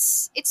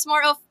 it's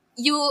more of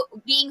you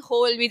being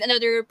whole with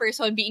another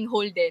person being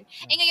whole din.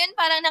 Eh ngayon,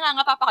 parang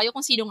nangangapa pa kayo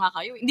kung sino nga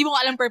kayo. Hindi mo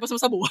nga alam purpose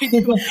mo sa buhay.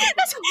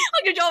 Tapos,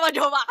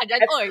 magjojowa-jowa ka dyan.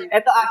 Oy.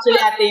 Ito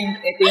actually,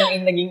 ito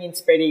yung naging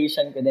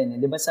inspiration ko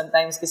din. Di ba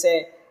sometimes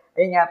kasi,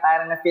 ayun nga,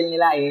 parang na-feel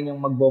nila, ayun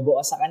yung magbobuo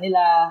sa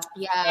kanila.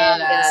 Yeah.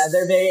 And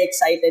they're very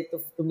excited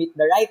to meet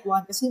the right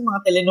one. Kasi yung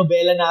mga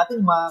telenovela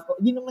natin,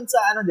 hindi naman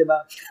sa di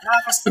ba?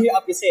 Nakaka-steer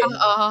up kasi.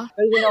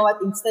 But you know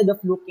what? Instead of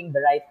looking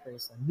the right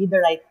person, be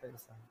the right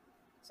person.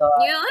 So,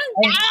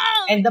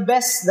 and the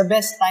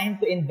best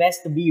time to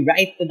invest to be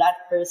right to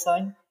that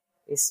person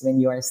is when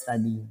you are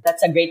studying.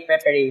 That's a great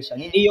preparation.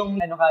 Hindi yung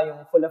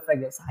yung full of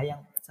regret.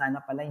 Sayang,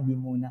 sana pala hindi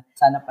muna.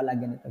 Sana pala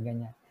ganito,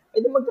 ganyan.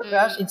 Pwede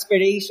magka-crush,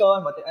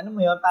 inspiration,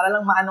 para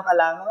lang maano ka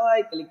lang,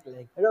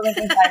 kilig-kilig. Pero when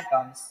time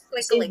comes,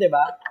 di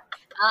ba?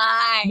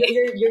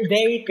 You're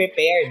very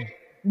prepared.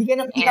 Hindi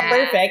ka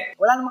perfect.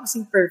 Wala namang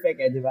kasing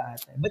perfect di ba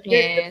ate? But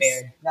you're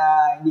prepared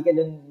na hindi ka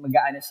dun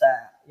mag-aano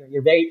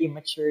you're very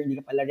immature, hindi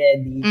ka pala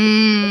ready.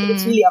 But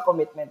it's really a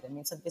commitment.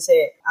 Minsan kasi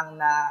ang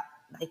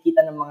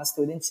nakikita ng mga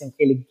students yung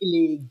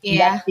kilig-kilig,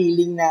 that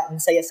feeling na ang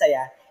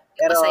saya-saya.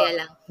 Pero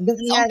masaya lang.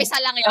 So, umpisa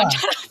lang yun.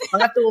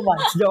 Mga 2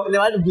 months. Joke, di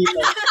ba? Dito.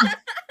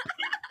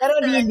 Pero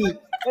really,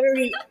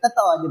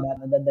 totoo, di ba?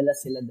 Nadadala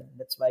sila doon.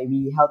 That's why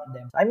we help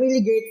them. I'm really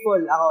grateful.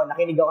 Ako,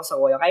 nakinig ako sa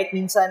kuya. Kahit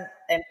minsan,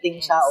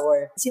 tempting siya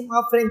or kasi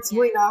mga friends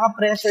mo,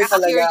 nakaka-pressure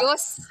talaga.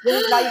 Nakaka-curious.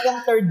 Yung lagi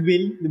kang third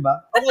wheel, di ba?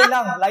 Okay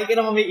lang. Lagi ka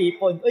naman may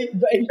ipon. Lagi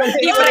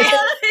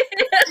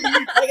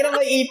ka naman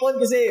may ipon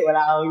kasi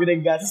wala kang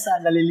ginagasa sa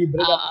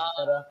nalilibre ka.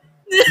 Pero,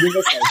 hindi ko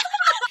sad.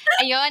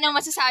 Ayun, ang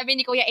masasabi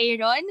ni Kuya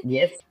Aaron.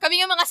 Yes. Kami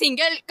yung mga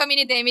single, kami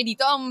ni Demi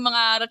dito, ang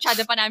mga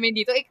ratsyada pa namin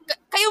dito.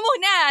 Kayo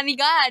muna, ni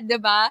God,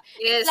 diba?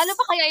 Yes. Lalo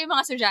pa kaya yung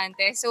mga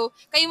estudyante. So,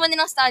 kayo muna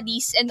ng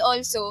studies and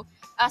also,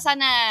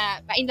 sana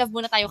ma-in love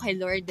muna tayo kay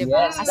Lord,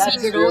 diba? Yes, as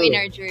we grow in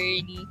our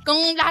journey. Kung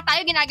lahat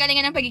tayo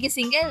ginagalingan ng pagiging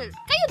single,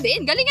 kayo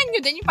din, galingan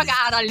nyo din yung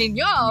pag-aaral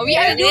ninyo. We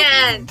are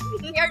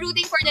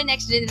rooting for the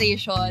next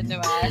generation,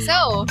 diba?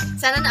 So,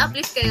 sana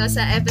na-uplift kayo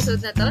sa episode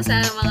na to,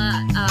 sa mga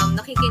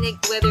nakikinig,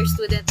 whether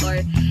student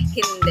or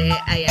hindi.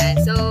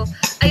 Ayan. So,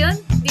 ayun,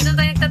 dito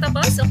tayo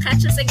nagtatapos. So,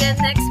 catch us again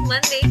next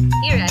Monday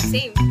here at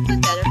Same But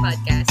Better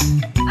Podcast.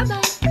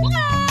 Bye-bye!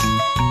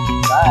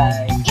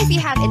 Bye! If you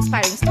have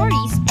inspiring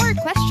stories or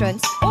questions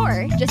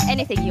or just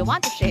anything you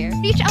want to share,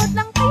 reach out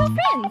lang to your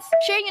friends.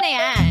 Share nyo na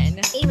yan.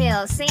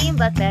 Email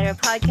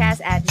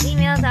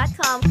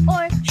samebutbetterpodcast@gmail.com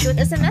or shoot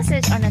us a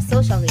message on our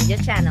social media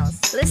channels.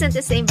 Listen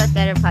to Same But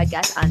Better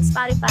Podcast on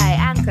Spotify,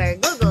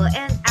 Anchor, Google,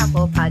 and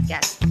Apple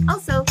Podcasts.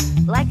 Also,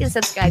 like and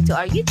subscribe to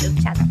our YouTube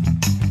channel.